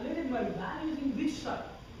calculated my values in which side?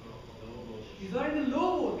 These are in the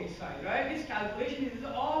low voltage side, right? This calculation is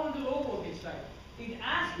all on the low voltage side. It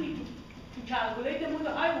asked me to calculate them on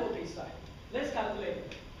the high voltage side. Let's calculate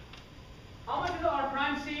it. How much is R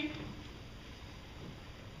prime C?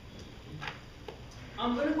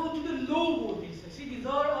 I'm going to go to the low voltage side. See, these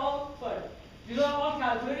are all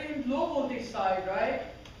calculated in low voltage side, right?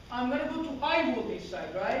 I'm going to go to high voltage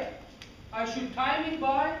side, right? I should time it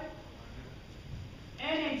by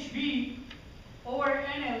NHV over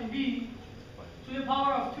NLV to the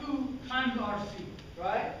power of 2 times RC,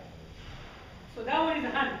 right? So that one is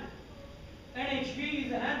 100. NHV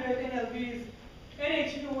is 100, NLV is,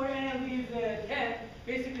 NHV over NLV is 10.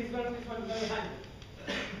 Basically, this one is going to be 100.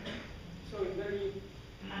 So it's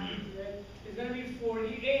going to be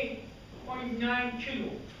 48.9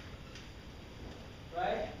 kilo,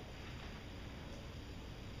 right?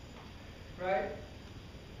 Right?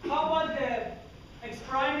 How about the X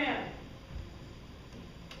prime M?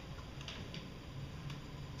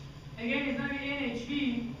 Again, it's going to be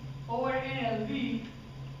NHV over NLV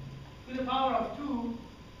to the power of 2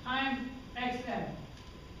 times XM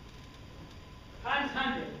times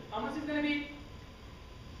 100. How much is going to be?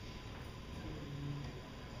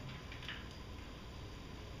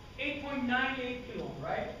 8.98 kilo,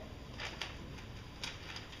 right?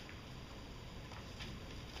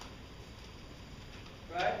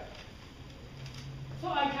 Right? So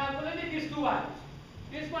I calculated these two values.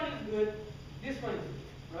 This one is good, this one is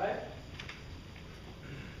good, right?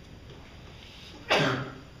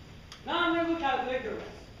 Now I'm going to calculate the rest.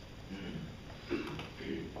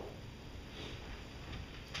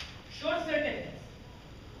 Short circuit test.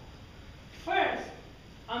 First,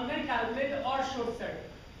 I'm going to calculate the R short circuit.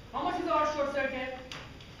 How much is the R short circuit?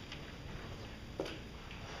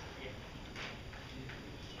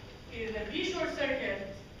 Is the V short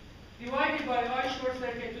circuit by I short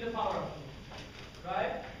circuit to the power of 2,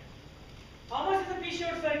 right? How much is the P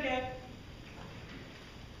short circuit?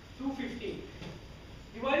 215.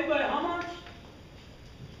 Divided by how much?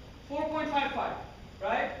 4.55,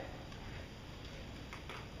 right?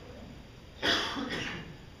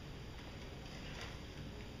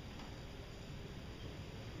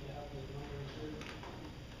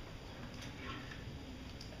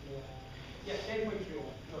 Yeah, 10.3 ohm.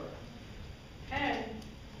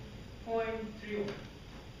 10.3 ohm.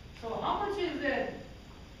 So how much is the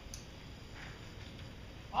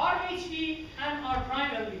RHV and R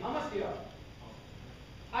prime LV? How much they are?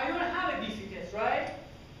 I don't have a DC test, right?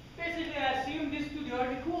 Basically, I assume these two they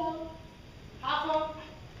are equal, half of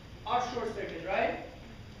R short circuit, right?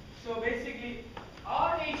 So basically,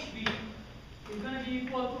 RHV is going to be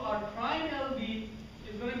equal to R prime LV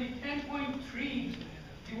is going to be 10.3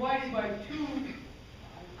 divided by 2,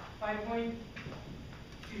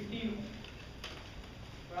 5.15,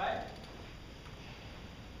 right?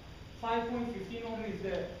 5.15 ohm is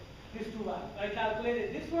the this two value. I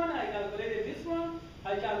calculated this one, I calculated this one,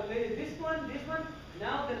 I calculated this one.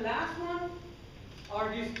 Now the last one are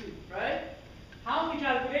these two, right? How we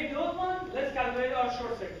calculate those ones? Let's calculate our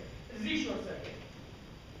short circuit, Z short circuit.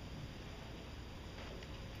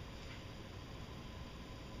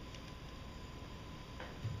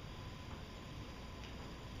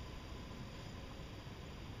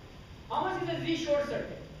 How much is the Z short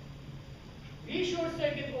circuit? V short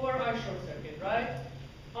circuit over I short circuit, right?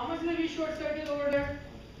 How much is the V short circuit over there?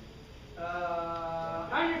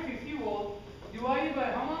 150 volt divided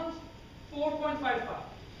by how much? 4.55.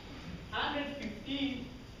 150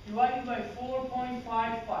 divided by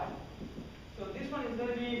 4.55. So this one is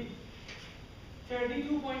going to be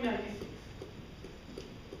 32.96.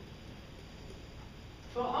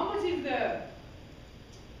 So how much is the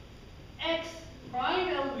X prime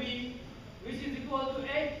LV, which is equal to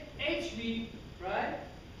HV, right?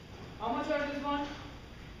 How much are this one?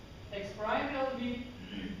 X prime LV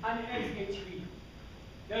and X HV.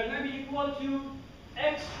 They are going to be equal to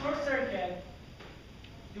X short circuit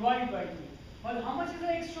divided by 2. Well, how much is the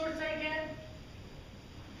X short circuit?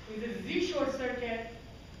 Is the Z short circuit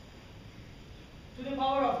to the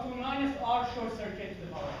power of 2 minus R short circuit to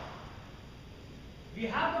the power of 2. We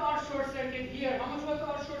have the R short circuit here. How much was the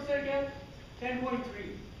R short circuit?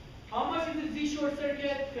 10.3. How much is the Z short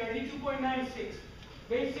circuit? 32.96.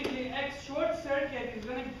 Basically, X short circuit is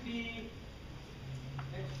going to be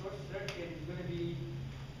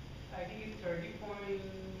I think it's 31.2.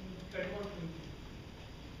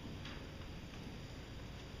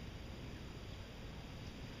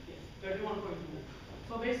 Yes, 31.2.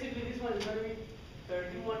 So basically, this one is going to be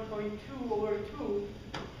 31.2 over 2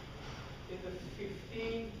 is the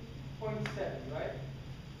 15.7, right?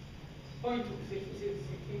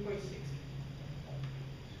 16.6.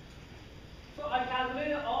 So I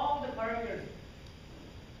calculated all the parameters.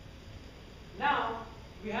 Now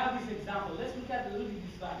we have this example. Let's look at a little bit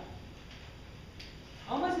this value.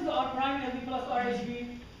 How much is the R prime LV plus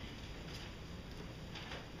RHV?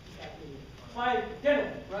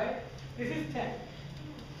 10, right? This is 10.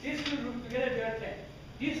 These two together they are 10.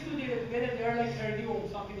 These two together they are like 30 ohm,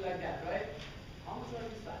 something like that, right? How much are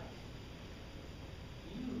this value?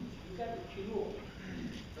 Huge. Look at the kilo,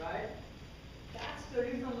 right? That's the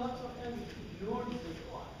reason lots of times we ignore this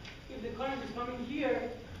one. If the current is coming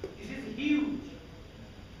here, this is huge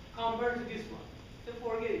compared to this one. So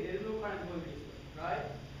forget it, there is no current going this way, right?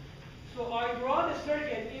 So I draw the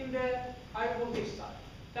circuit in the high voltage side.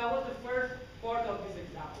 That was the first part of this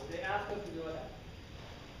example. They asked us to draw that.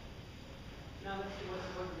 Now let's see what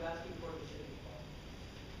we're asking for the second part.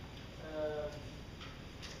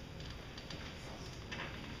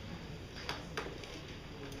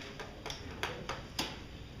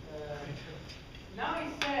 Now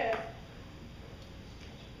it says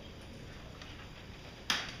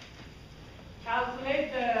calculate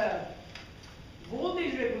the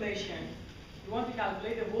voltage regulation. You want to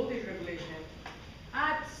calculate the voltage regulation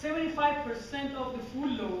at 75% of the full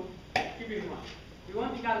load. Keep in mind, we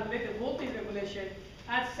want to calculate the voltage regulation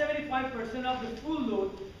at 75% of the full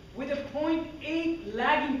load with a 0.8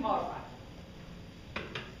 lagging power factor.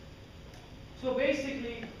 So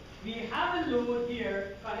basically, we have a load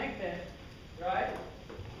here connected, right?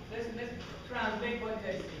 Let's translate what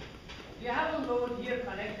they say. We have a load here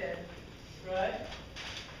connected, right?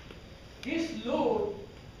 This load,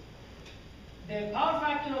 the power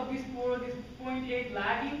factor of this pole is 0.8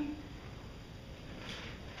 lagging.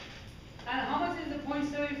 And how much is the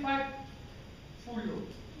 0.75 full load?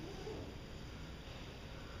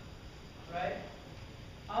 Right?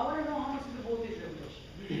 I want to know how much is the voltage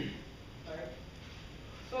regulation. Right?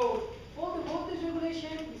 So for the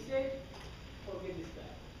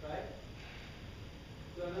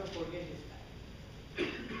forget this guy.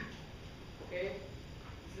 Okay?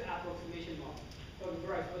 This is the approximation model. So,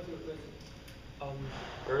 Bryce, what's your question?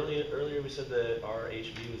 Earlier we said that our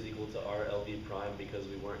HV was equal to our LV prime because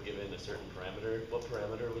we weren't given a certain parameter. What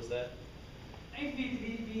parameter was that? If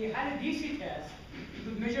we had a DC test to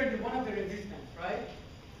measure one of the resistance, right?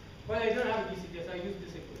 But I don't have a DC test, I use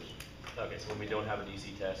this equation. Okay, so when we don't have a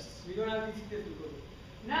DC test. We don't have DC test to go to.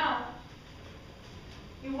 Now,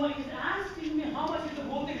 it's asking me how much is the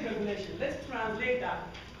voltage regulation. Let's translate that.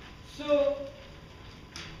 So,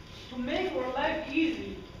 to make our life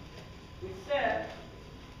easy, we said,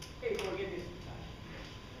 hey, forget this.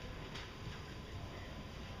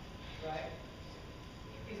 Right?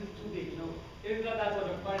 This is too big, This is not that much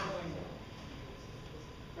of current going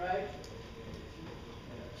there. Right?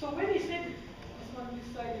 So when he said this one, this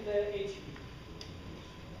side is a HV.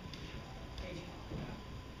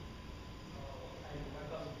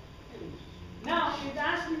 Now it's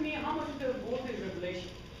asking me how much is the voltage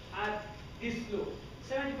regulation at this load.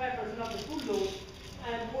 75% of the full load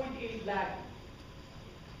and 0.8 lag.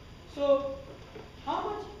 So how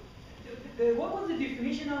much? What was the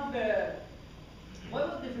definition of the? What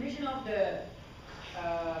was the definition of the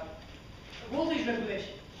voltage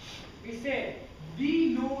regulation? We said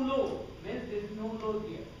V no load means there is no load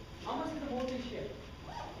here. How much is the voltage here?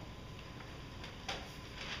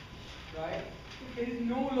 Right? If there is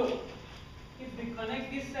no load, if we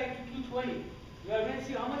connect this side to 220, we are going to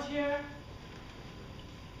see how much here.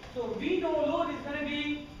 So V no load is going to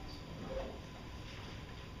be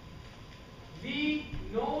V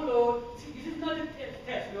no load. See, this is not a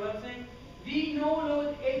test. You know what I'm saying? V no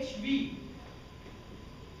load HV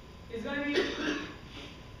is going to be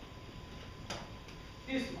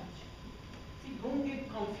this much. See, don't get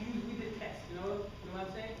confused with the test. You know what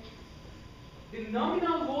I'm saying? The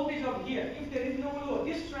nominal voltage of here, if there is no load,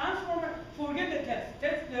 this transformer, forget the test.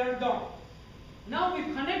 Tests, they are done. Now we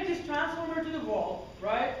connect this transformer to the wall,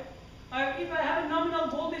 right? If I have a nominal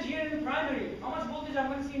voltage here in the primary, how much voltage I'm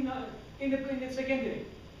going to see in the secondary?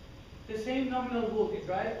 The same nominal voltage,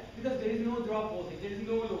 right? Because there is no drop voltage, there is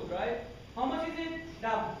no load, right? How much is it?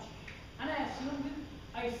 That much. And I assume this,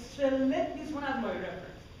 I select this one as my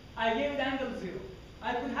reference. I gave it angle 0.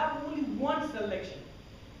 I could have only one selection.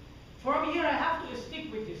 From here I have to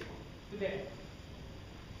stick with this one to there.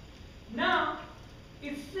 Now,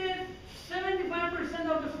 it says 75%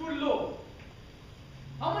 of the full load.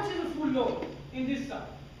 How much is the full load in this side?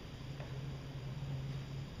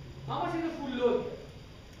 How much is the full load here?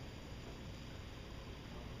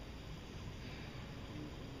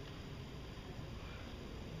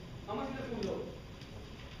 How much is the full load?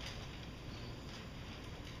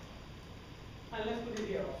 And let's put it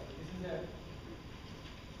here also. This is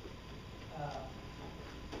a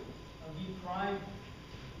V prime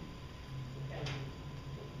and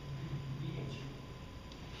VH.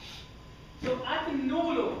 So at the no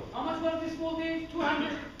load, how much was this voltage? 200,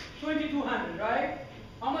 2200, right?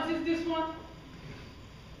 How much is this one?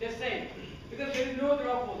 The same, because there is no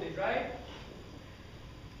drop voltage, right?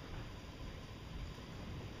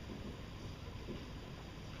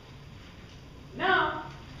 Now,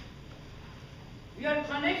 we are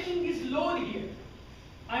connecting this load here.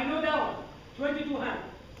 I know that one, 2200.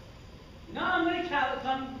 Now I'm going to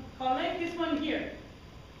connect this one here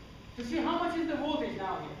to see how much is the voltage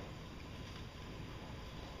now here.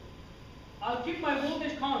 I'll keep my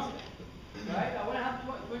voltage constant, right? I want to have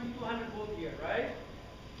 2200 volt here, right?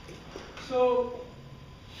 So,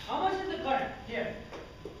 how much is the current here?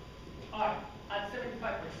 R at 75%.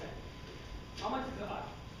 How much is the R?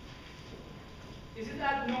 This is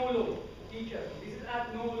at no load. Teacher, this is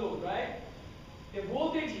at no load, right? The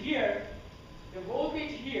voltage here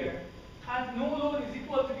at no load is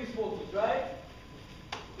equal to this voltage, right?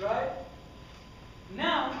 Right?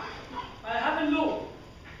 Now, I have a load.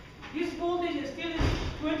 This voltage is still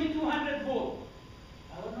 2200 volt.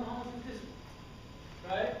 I don't know how much is this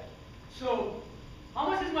one, right? So, how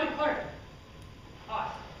much is my current?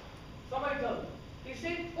 R. Somebody tell me. It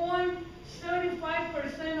said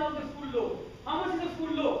 0.75% of the full load. How much is the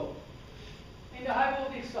full load in the high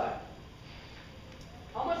voltage side?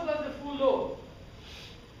 How much was the full load?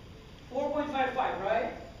 4.55,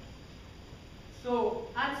 right? So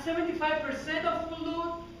at 75% of full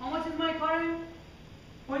load, how much is my current?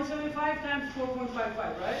 0.75 times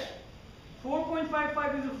 4.55, right?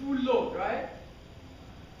 4.55 is the full load, right?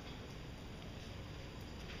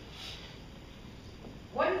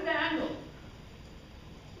 What is the angle?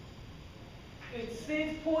 It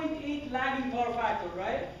says 0.8 lagging power factor,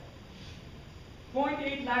 right?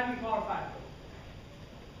 0.8 lagging power factor.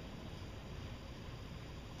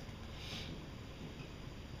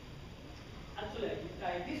 Actually,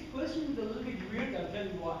 this question is a little bit weird, I'll tell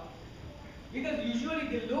you why. Because usually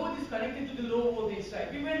the load is connected to the low voltage side.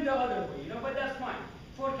 We went the other way, but that's fine.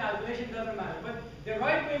 For calculation, doesn't matter. But the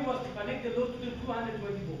right way was to connect the load to the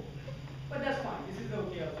 220 volt. But that's fine. This is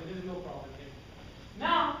okay also. There is no problem here.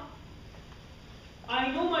 Now,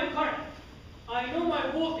 I know my current. I know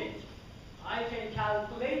my voltage. I can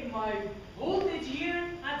calculate my voltage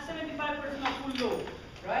here at 75% of full load,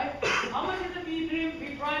 right? How much is the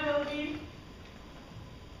V prime LV?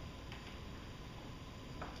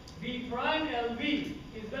 V prime LV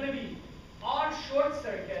is going to be R short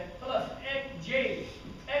circuit plus J,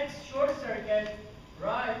 X short circuit,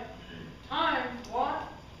 right, times what?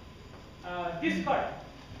 This current.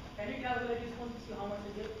 Can you calculate this one to see how much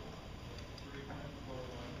is it?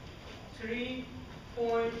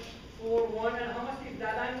 3.41, and how much is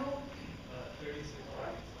that angle? 36.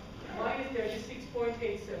 Mine is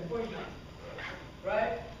 36.87,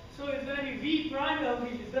 right? So it's going to be V prime LV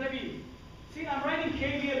is going to be, see, I'm writing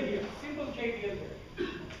KVL here, simple KVL here,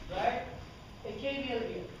 right? A KVL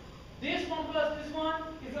here. This one plus this one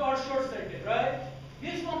is our short circuit, right?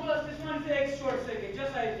 This one plus this one is the X short circuit,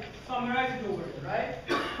 just I summarize it over here, right?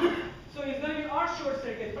 So it's going to be R short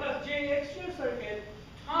circuit plus JX short circuit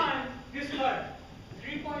times this current,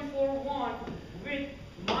 3.41 with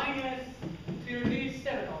minus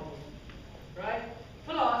 37 almost, right?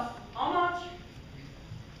 Plus, how much?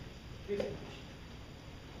 This much.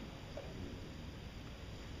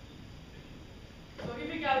 So if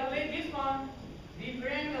we calculate this one, the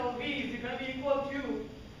prime LV is going to be equal to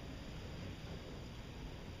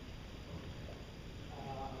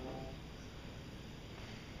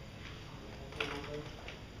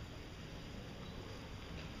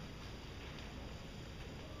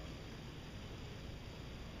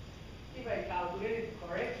if I calculate it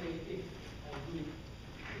correctly, if I do it,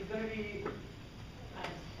 it's going to be, I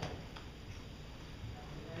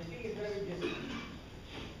think it's going to be this.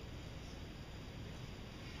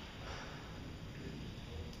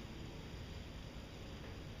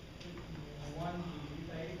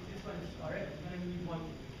 This one is correct, it's going to be 1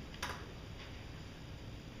 degree.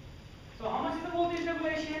 So how much is the voltage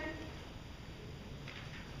regulation?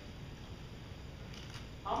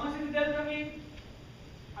 How much is the delta V?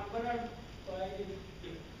 I'm going to write it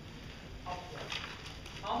here, upward.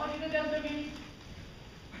 How much is the delta V?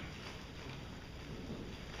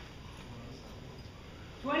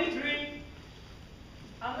 23.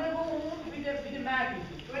 I'm going to go with the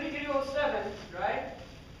magnitude. 2307, right?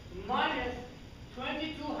 Minus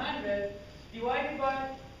 2200 divided by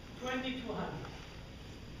 2200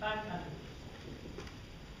 times 100.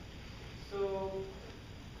 So,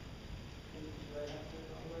 do I have the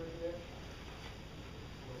number here?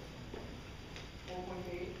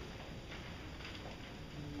 4.8.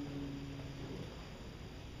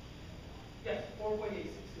 Yes, 4.86.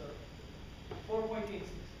 4.86.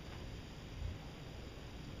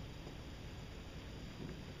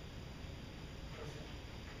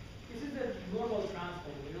 This is the normal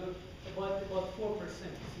transform, about 4%. This is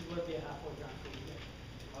what they have for transform here.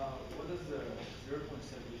 What is the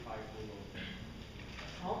 0.75 full load?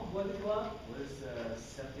 What is what? What is the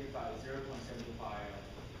 0.75 full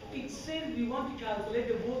It load? says we want to calculate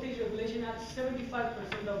the voltage regulation at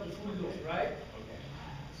 75% of the full load, right? Okay.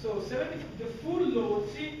 So the full load,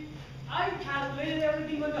 see, I calculated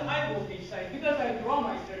everything on the high voltage side because I draw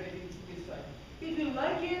my circuit in this side. If you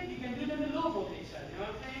like it, you can do it on the low voltage side, you know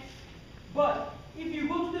what I'm saying? But if you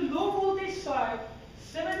go to the low voltage side,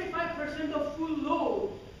 75% of full load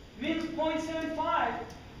means 0.75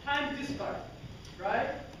 times this current, right?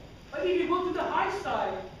 But if you go to the high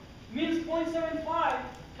side, means 0.75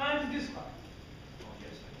 times this current,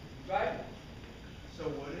 Yes. right? So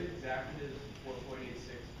what exactly does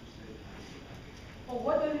 4.86%? Oh,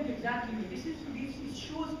 what does it exactly mean? This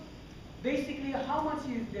shows basically how much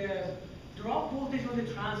is the drop voltage on the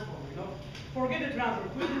transformer, Forget the transformer,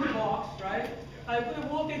 put it in the box, right? I put a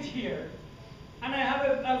voltage here, and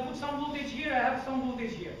I'll put some voltage here, I have some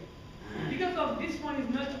voltage here. Because of this one is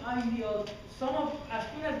not ideal, as soon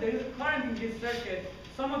as there is a current in this circuit,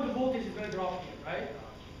 some of the voltage is going to drop here, right?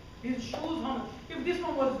 This shows how much. If this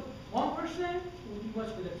one was 1%, it would be much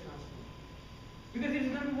better transformer. Because if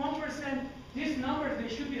it's going to be 1%, these numbers, they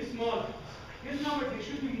should be smaller. These numbers, they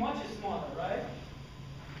should be much smaller, right?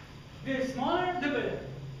 The smaller, the better.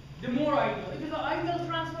 The more ideal. If it's an ideal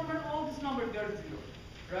transformer, all these numbers, they are 0,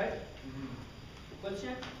 right?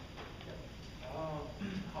 Question?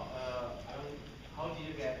 How do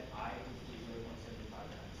you get I equals to 0.75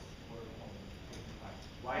 times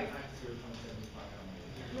 4.55? Y times 0.75?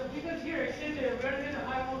 Yeah, because here it says we're in the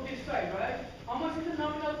high voltage side, right? How much is the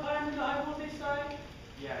nominal current in the high voltage side?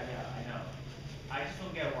 Yeah, I know. I just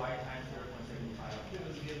don't get y times 0.75. It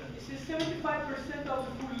was given. This is 75% of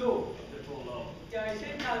the full load. The full load. Yeah, I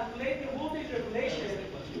said calculate the voltage regulation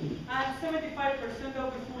at 75%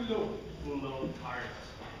 of the full load. Full load current.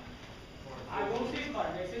 I don't say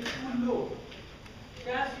current, I say full load. This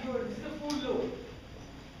is a full load.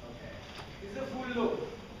 Okay. This is a full load.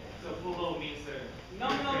 So full load means the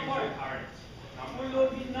Nominal rated current. Nominal Full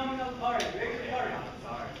load means nominal current, rated current.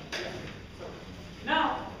 Sorry. So,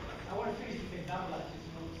 now, I want to finish this example like this.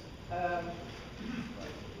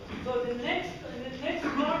 So the next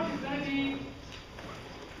part is going to be,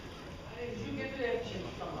 you get to the efficiency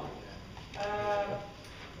somehow.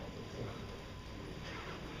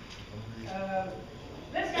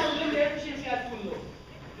 Let's calculate the efficiency at full load.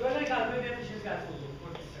 You are going to calculate the efficiency at full load.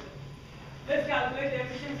 Let's calculate the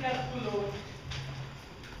efficiency at full load.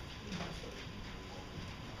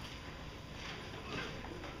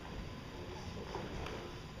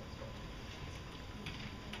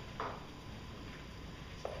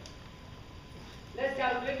 Let's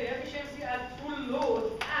calculate the efficiency at full load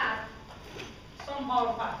at some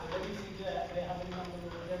power factor. Let me see if they have any number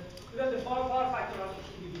over there. Because the power factor also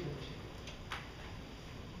should be given.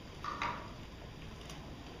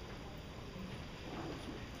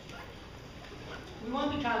 We want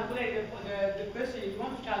to calculate the question. We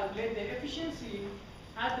want to calculate the efficiency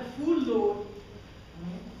at the full load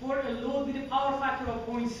for a load with a power factor of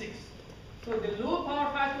 0.6. So the load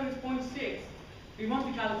power factor is 0.6. We want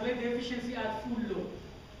to calculate the efficiency at full load.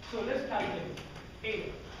 So let's calculate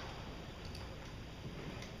A.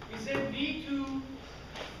 We said V2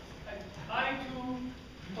 I2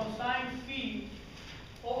 cosine phi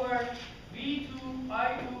over V2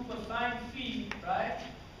 I2 cosine phi, right?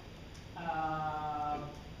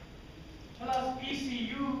 Plus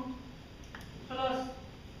ECU plus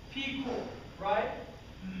P core, right?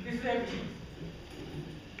 This is everything.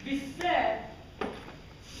 We said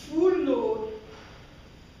full load,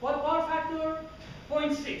 what power factor?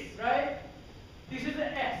 0.6, right? This is the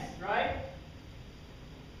S, right?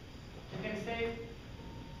 You can say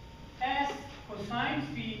S cosine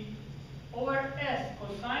phi over S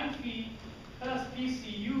cosine phi plus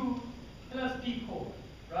PCU plus P core,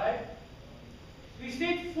 right? We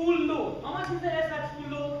said full load. How much is the S at full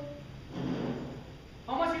load?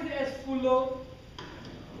 How much is the S full load?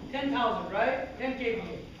 10,000, right? 10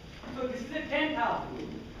 kVA. So this is a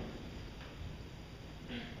 10,000.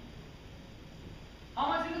 How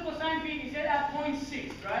much is the cosine phi? We said at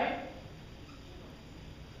 0.6, right?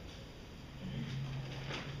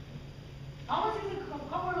 How much is the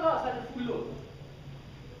copper loss at the full load?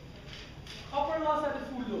 Copper loss at the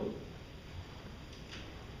full load.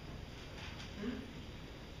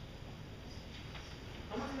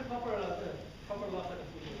 How much is the copper loss at the full load?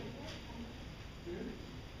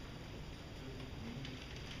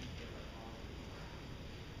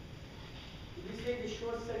 We say the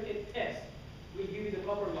short circuit test will give you the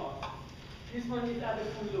copper loss. This one is at the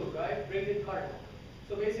full load, right? Rated current.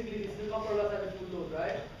 So basically this is the copper loss at the full load,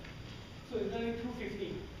 right? So it's only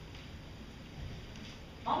 250.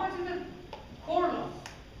 How much is the core loss?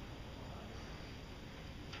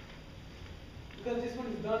 Because this one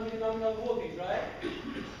is done with nominal voltage, right?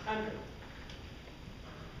 100.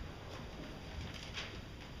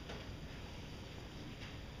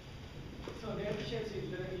 So the efficiency is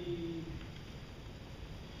going to be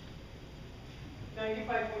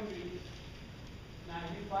 95.3.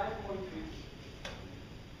 95.3.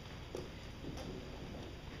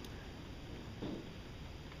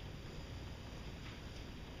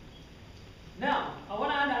 Now, I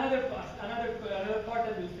want to add another part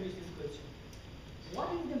that will finish this question. What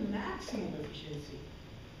is the maximum efficiency?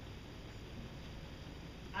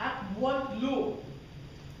 At what load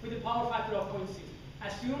with a power factor of 0.6?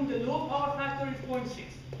 Assume the low power factor is 0.6.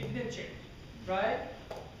 It didn't change, right?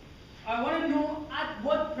 I want to know at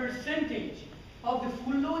what percentage of the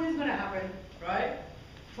full load is going to happen, right?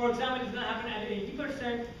 For example, it's going to happen at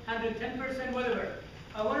 80%, 110%, whatever.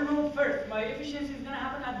 I want to know first, my efficiency is going to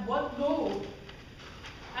happen at what load?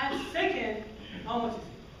 And second, how much is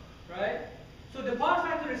it, right? So the power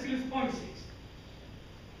factor is still 0.6.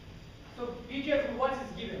 So be careful what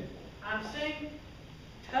is given. I'm saying,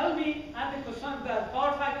 tell me at the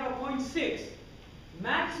power factor of 0.6,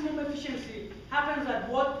 maximum efficiency happens at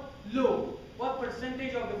what load? What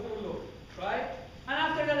percentage of the full load, right? And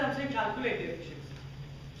after that, I'm saying calculate the efficiency.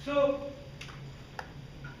 So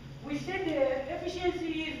we said the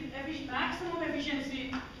efficiency is maximum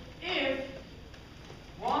efficiency if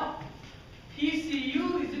what?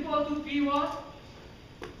 PCU is equal to P what?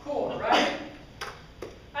 Core, right?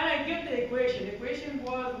 And I get the equation. The equation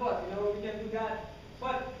was what? You know, we can do that.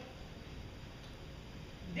 But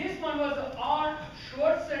This one was the R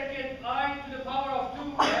short circuit I to the power of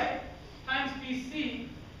 2, right? Times PC,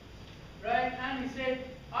 right? And we said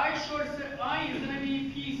I is going to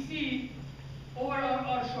be PC over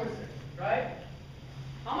R short circuit, right?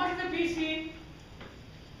 How much is the PC?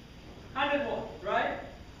 100 volt, right?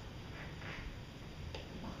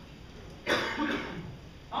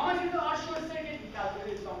 How much is the R short circuit? We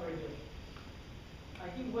calculated somewhere here. I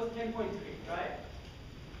think it was 10.3, right?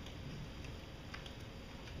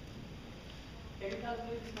 Can you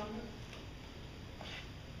calculate this number?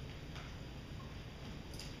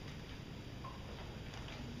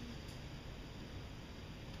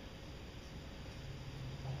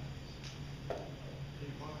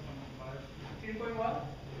 Three point what?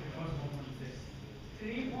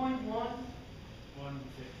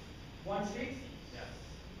 3.116. Yes.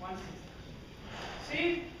 16.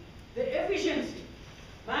 See, the efficiency,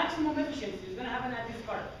 maximum efficiency is going to happen at this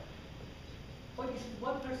current.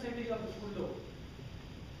 What percentage of the full load?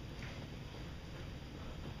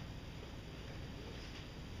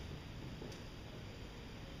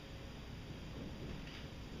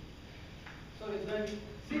 So it's going to be,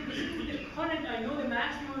 see, this is the current, I know the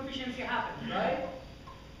maximum efficiency happens, right?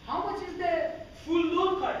 How much is the full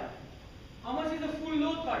load current? How much is the full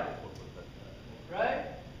load current? Right?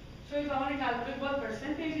 So if I want to calculate what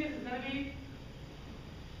percentage is, it's going to be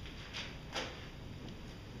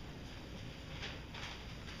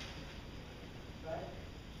right?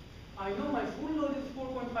 I know my full load is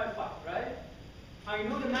 4.55, right? I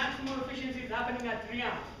know the maximum efficiency is happening at 3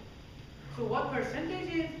 amps. So what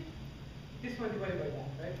percentage is this one divided by that,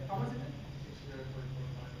 right? How much is it?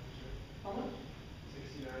 69.45%. How much?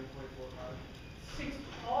 69.45.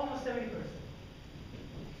 Almost 70%.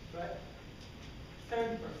 Right?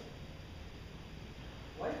 70%.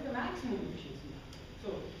 What is the maximum efficiency? So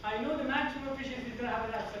I know the maximum efficiency is going to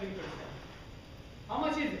happen at 70%. How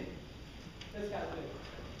much is it? Let's calculate.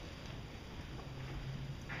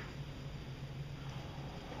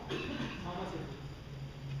 How much is it?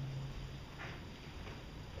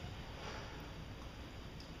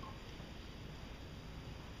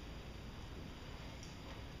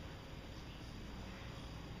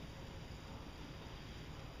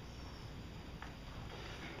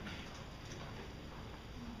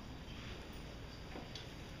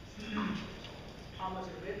 How much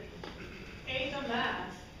is it? 8 a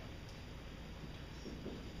mass.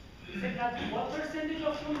 Is it that what percentage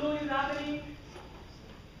of full load is happening?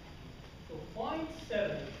 So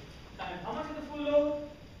 0.7 times how much is the full load?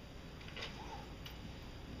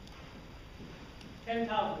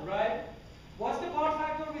 10,000, right? What's the power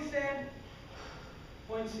factor we said?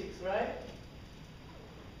 0.6, right?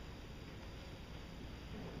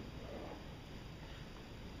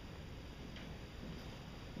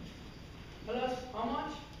 Plus how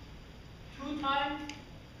much? 2 times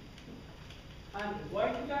 100. Why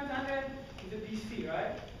 2 times 100? Is a PC,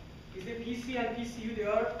 right? Is a PC and PCU, they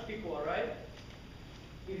are equal, right?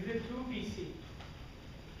 Is a 2 PC.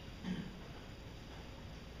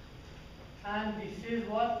 And this is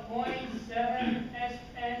what? 0.7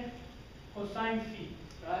 SN cosine phi,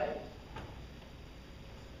 right?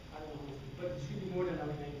 I don't know, but it should be more than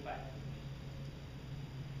 95.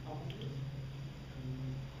 How much is it?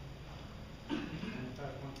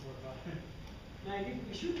 90,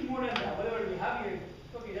 it should be more than that. Whatever we have here,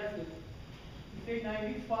 okay, that's good. We take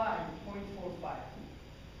 95.45.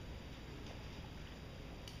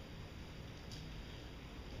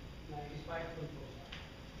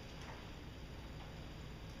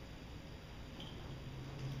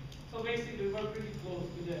 So basically, we're pretty close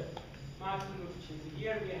to the maximum efficiency.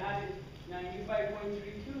 Here we had it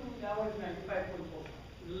 95.32, that was 95.45,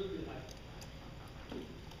 a little bit higher.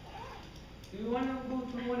 Do you want to go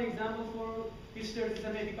through one example for Hysteresis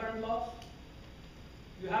and eddy current loss?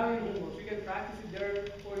 You have it in homework, you can practice it there,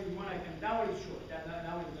 or if you want, I can. That one is short, that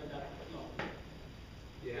one is not that long.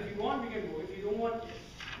 Yeah. If you want, we can go. If you don't want,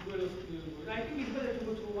 we'll go. I think it's better to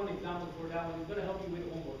go through one example for that one. It's going to help you with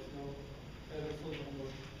homework, you know, solve the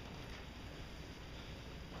homework.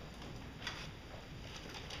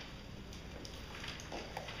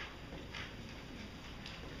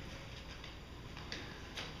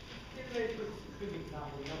 It's a very good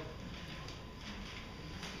example, you know.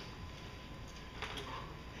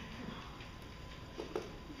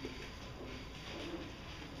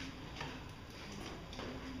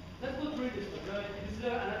 Let's go through this one. This is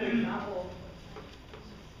another example.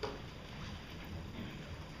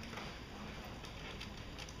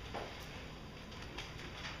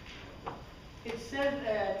 It says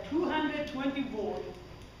 220 volt,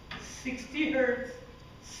 60 hertz,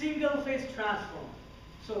 single phase transformer.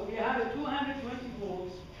 So we have a 220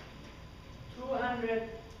 volts,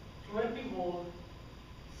 220 volt,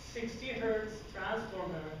 60 hertz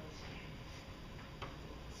transformer,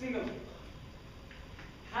 single phase,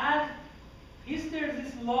 had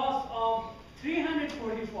hysteresis loss of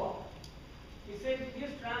 344. He said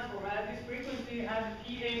this transformer at this frequency has a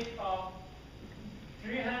pH of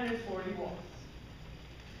 340 volts.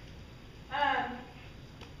 And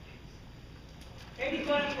eddy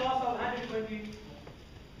current loss of 120,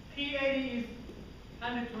 P80 is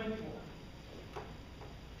 120 volts.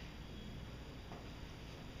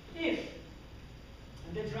 If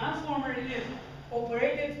the transformer is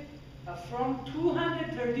operated from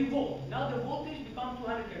 230 volts, now the voltage becomes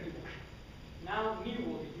 230 volts. Now new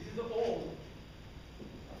voltage, this is the old,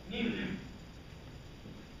 new.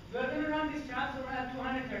 We are going to run this transformer at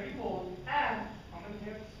 230 volts and how many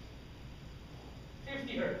hertz?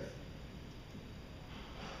 50 hertz.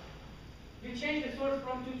 We change the source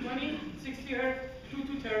from 220, 60 hertz to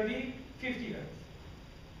 230, 50 hertz.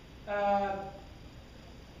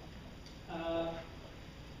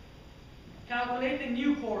 Calculate the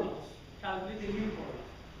new core loss. Calculate the new core loss.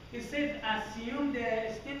 It says assume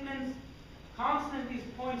the Steinman's constant is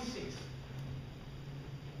 0.6.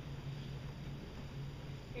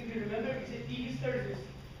 If you remember, it said P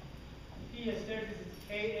hysteresis is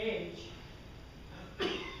KH.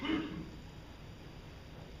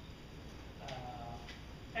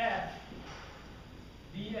 F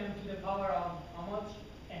Bm to the power of how much?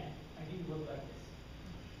 N. I think it goes like this.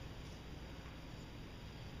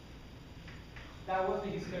 That was the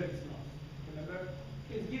hysteresis loss. Remember?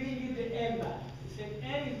 It's giving you the N value. It said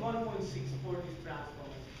N is 1.6 for this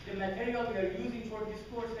transformer. The material we are using for this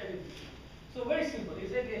course N is. So very simple. It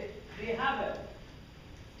said they have a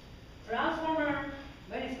transformer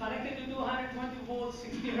when it's connected to 220 volts,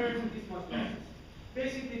 60 hertz, and this much losses.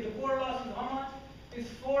 Basically, the core loss is how much? It's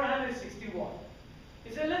 460 watts.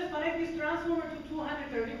 It said let's connect this transformer to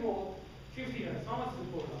 230 volts, 50 hertz. How much is the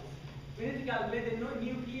core loss? We need to calculate the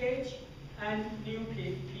new pH and new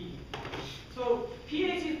P. So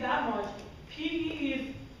pH is that much. PE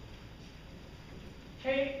is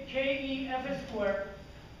KEF squared,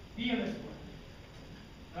 BM squared.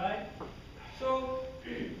 Right? So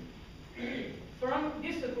from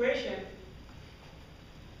this equation,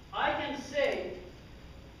 I can say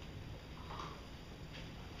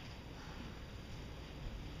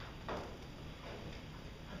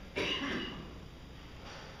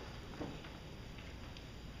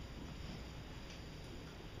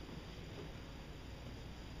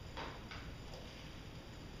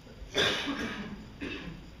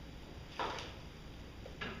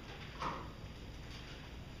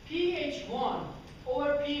pH1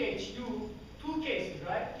 over pH2, two cases,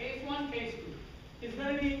 right? Case 1, case 2. It's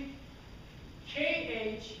going to be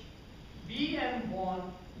KH BM1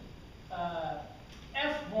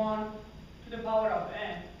 F1 to the power of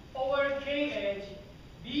N over KH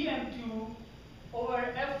BM2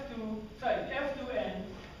 over F2N.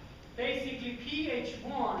 Basically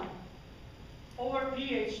pH1 over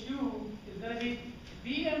pH2 is going to be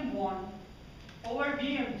BM1 over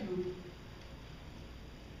BM2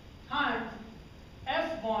 times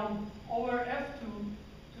F1 over F2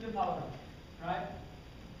 to the power of, right?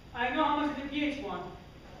 I know how much is the pH1.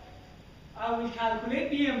 I will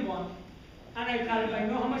calculate BM1, and I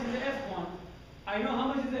know how much is the F1. I know how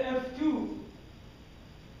much is the F2.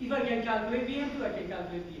 If I can calculate BM2, I can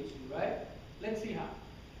calculate pH2, right? Let's see how.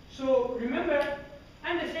 So remember,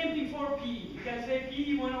 and the same thing for PE. You can say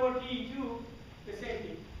PE1 over PE2, the same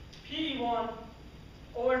thing. PE1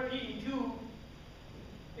 over PE2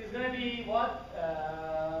 is going to be what?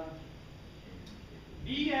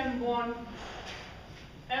 BM1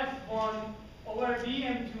 F1 over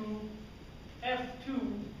BM2 F2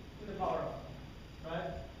 to the power of,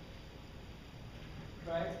 right?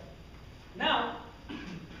 Right? Now,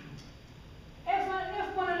 F1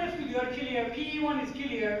 and F2 they are clear, PE1 is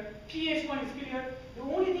clear, PH1 is clear. The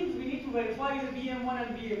only things we need to verify is the BM1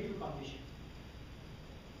 and BM2 condition.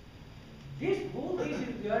 This voltage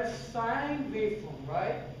is their sine waveform,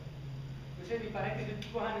 right? We said we connected to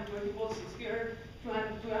 220 volts, 60 hertz,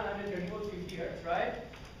 230 volts, 50 hertz, right?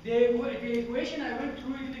 The equation I went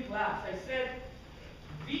through in the class, I said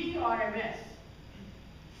VRMS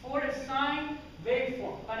for a sine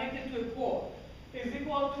waveform connected to a core is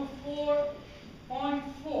equal to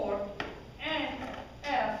 4.4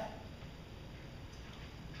 NF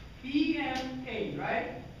BMA, right?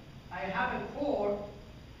 I have a core.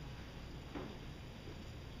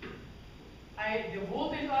 The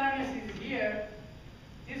voltage RMS is here.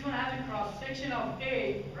 This one has a cross section of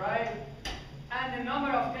A, right? And the number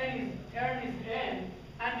of turn is N.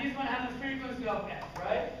 And this one has a frequency of F,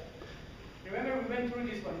 right? Remember we went through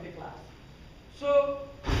this one in the class. So,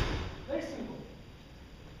 very simple.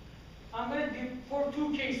 I'm going to give for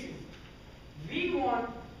two cases. V1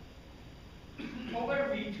 over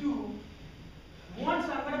V2. Once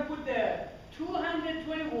I'm going to put the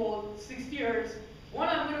 220 volt, 60 hertz. One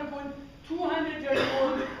I'm going to put 230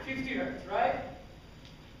 volt, 50 hertz, right?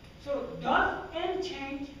 So, does N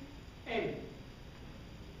change? N?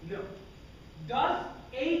 No. Does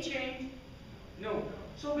A change? No.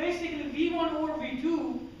 So basically V1 over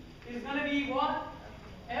V2 is going to be what?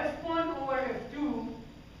 F1 over F2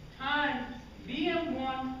 times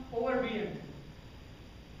Vm1 over Vm2.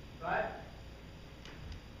 Right?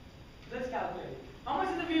 Let's calculate. How much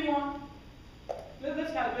is the V1?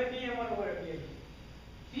 Let's calculate Vm1 over Vm2.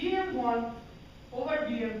 Vm1 over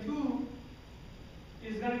Vm2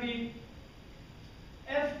 is going to be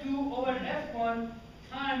F2 over F1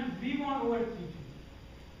 times V1 over V2.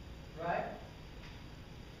 Right?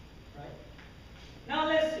 Right? Now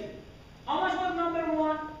let's see. How much was number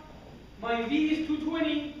one? My V is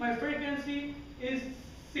 220, my frequency is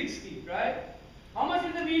 60, right? How much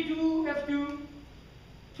is the V2, F2?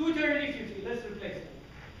 230, 50. Let's replace them.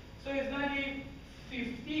 So it's going to be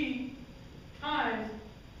 50 times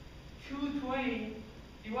 220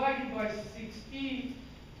 divided by 60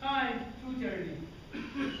 times 230. Can you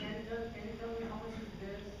tell me how much is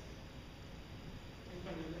this?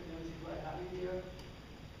 Let me see what I have in here.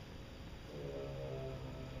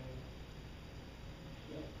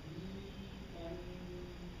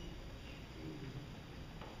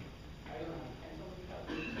 I don't know. Can somebody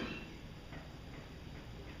calculate?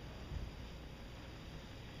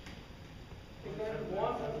 Is that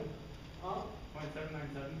one? Huh?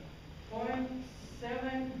 0.797.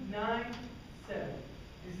 0.797.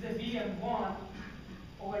 This is the Vm1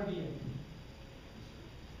 over Vm.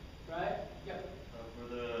 Right? Yep. For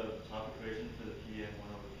the top equation for the Pm1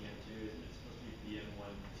 over Pm2, it's supposed to be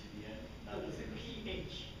Bm1 to Bn, not It's the a same.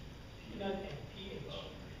 pH, not N, pH. Oh,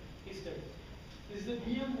 Hysteresis. This is the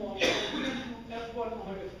Vm1 F1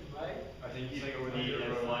 over F2, right? I think you think over there you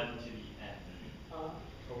wrote, Bm1 to the N.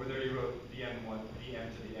 over there you wrote BM1, BM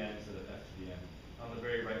to the N instead of F to the N. On the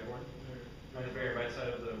very right board? On the very right side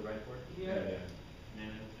of the right board? Here. And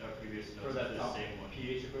then our previous For notes that are the top same one.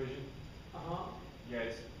 pH equation? Uh-huh. Yeah,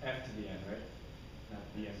 it's F to the N, right? Not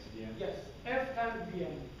BM to the N? Yes, F times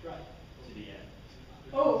Vm, right. To the N.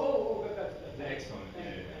 That's that. The exponent, Thank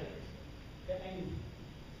you, yeah. thank you.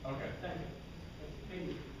 Okay. Thank you. Thank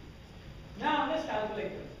you. Now let's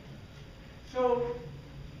calculate this. So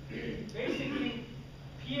basically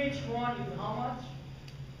pH1 is how much?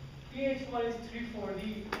 pH1 is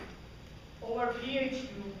 340 over pH2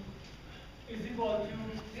 is equal to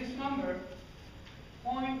this number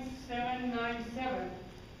 0.797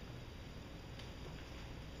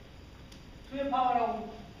 to the power of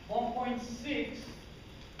 1.6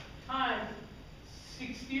 times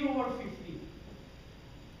 60 over 50.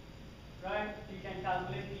 Right? You can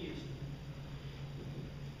calculate pH.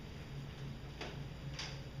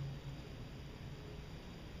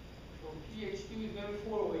 So pH2 is going to be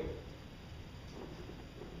 408.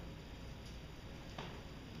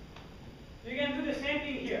 You can do the same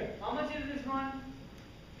thing here. How much is this one?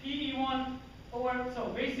 PE1 over, so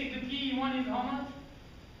basically PE1 is how much?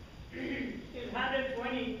 Is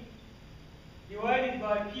 120 divided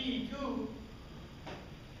by PE2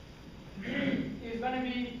 is going to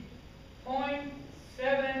be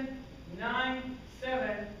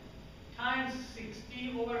 0.797 times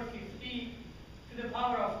 60 over 50 to the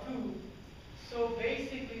power of 2. So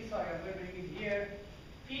basically, sorry, I'm going to bring it here.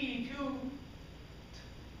 PE2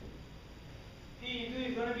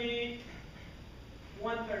 is going to be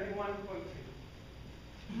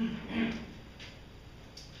 131.3.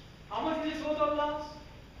 How much is this total loss?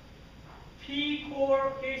 P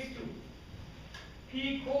core case 2.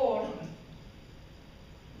 P core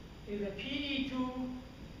is a PE2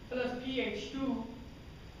 plus PH2.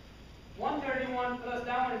 131 plus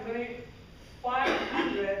that one is going to be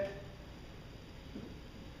 500.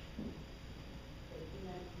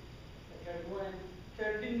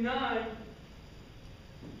 39.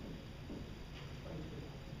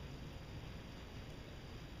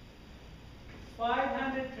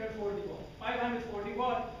 541.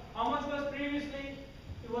 541. How much was previously?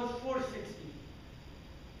 It was 460.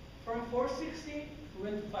 From 460, we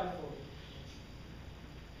went to 540.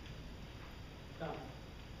 Done.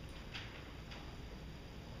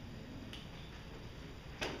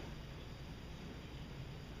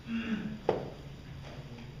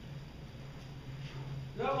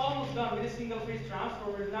 You're almost done with a single phase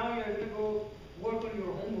transformer. Now you're going to go work on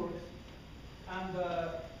your homeworks. And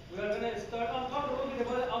we are going to start, I'll talk a little bit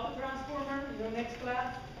about the auto transformer in the next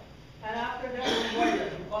class. And after that,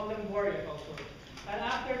 warriors. We call them warriors also. And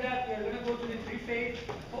after that, we are going to go to the three-phase.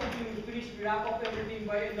 Hope you finish, wrap up everything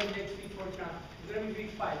by end of next week for example. It's going to be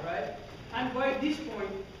week 5, right? And by this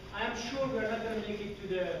point, I am sure we are not going to make it to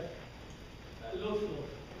the load flow,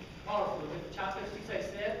 power flow. The chapter 6 I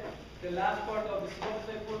said, the last part of the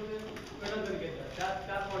synopsis I quoted, we're not going to get there.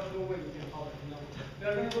 That's what no way we can cover. You know. We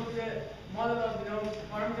are going to go to the model of,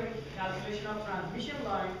 parameter calculation of transmission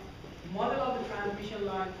line, model of the transmission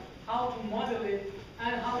line, how to model it,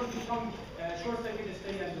 and how to become short circuit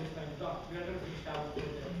study and those kind of stuff. We are going to finish that one for the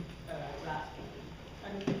class.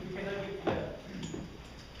 And we cannot get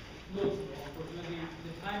the loads, unfortunately,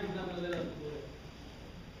 the time is not going to let us do it.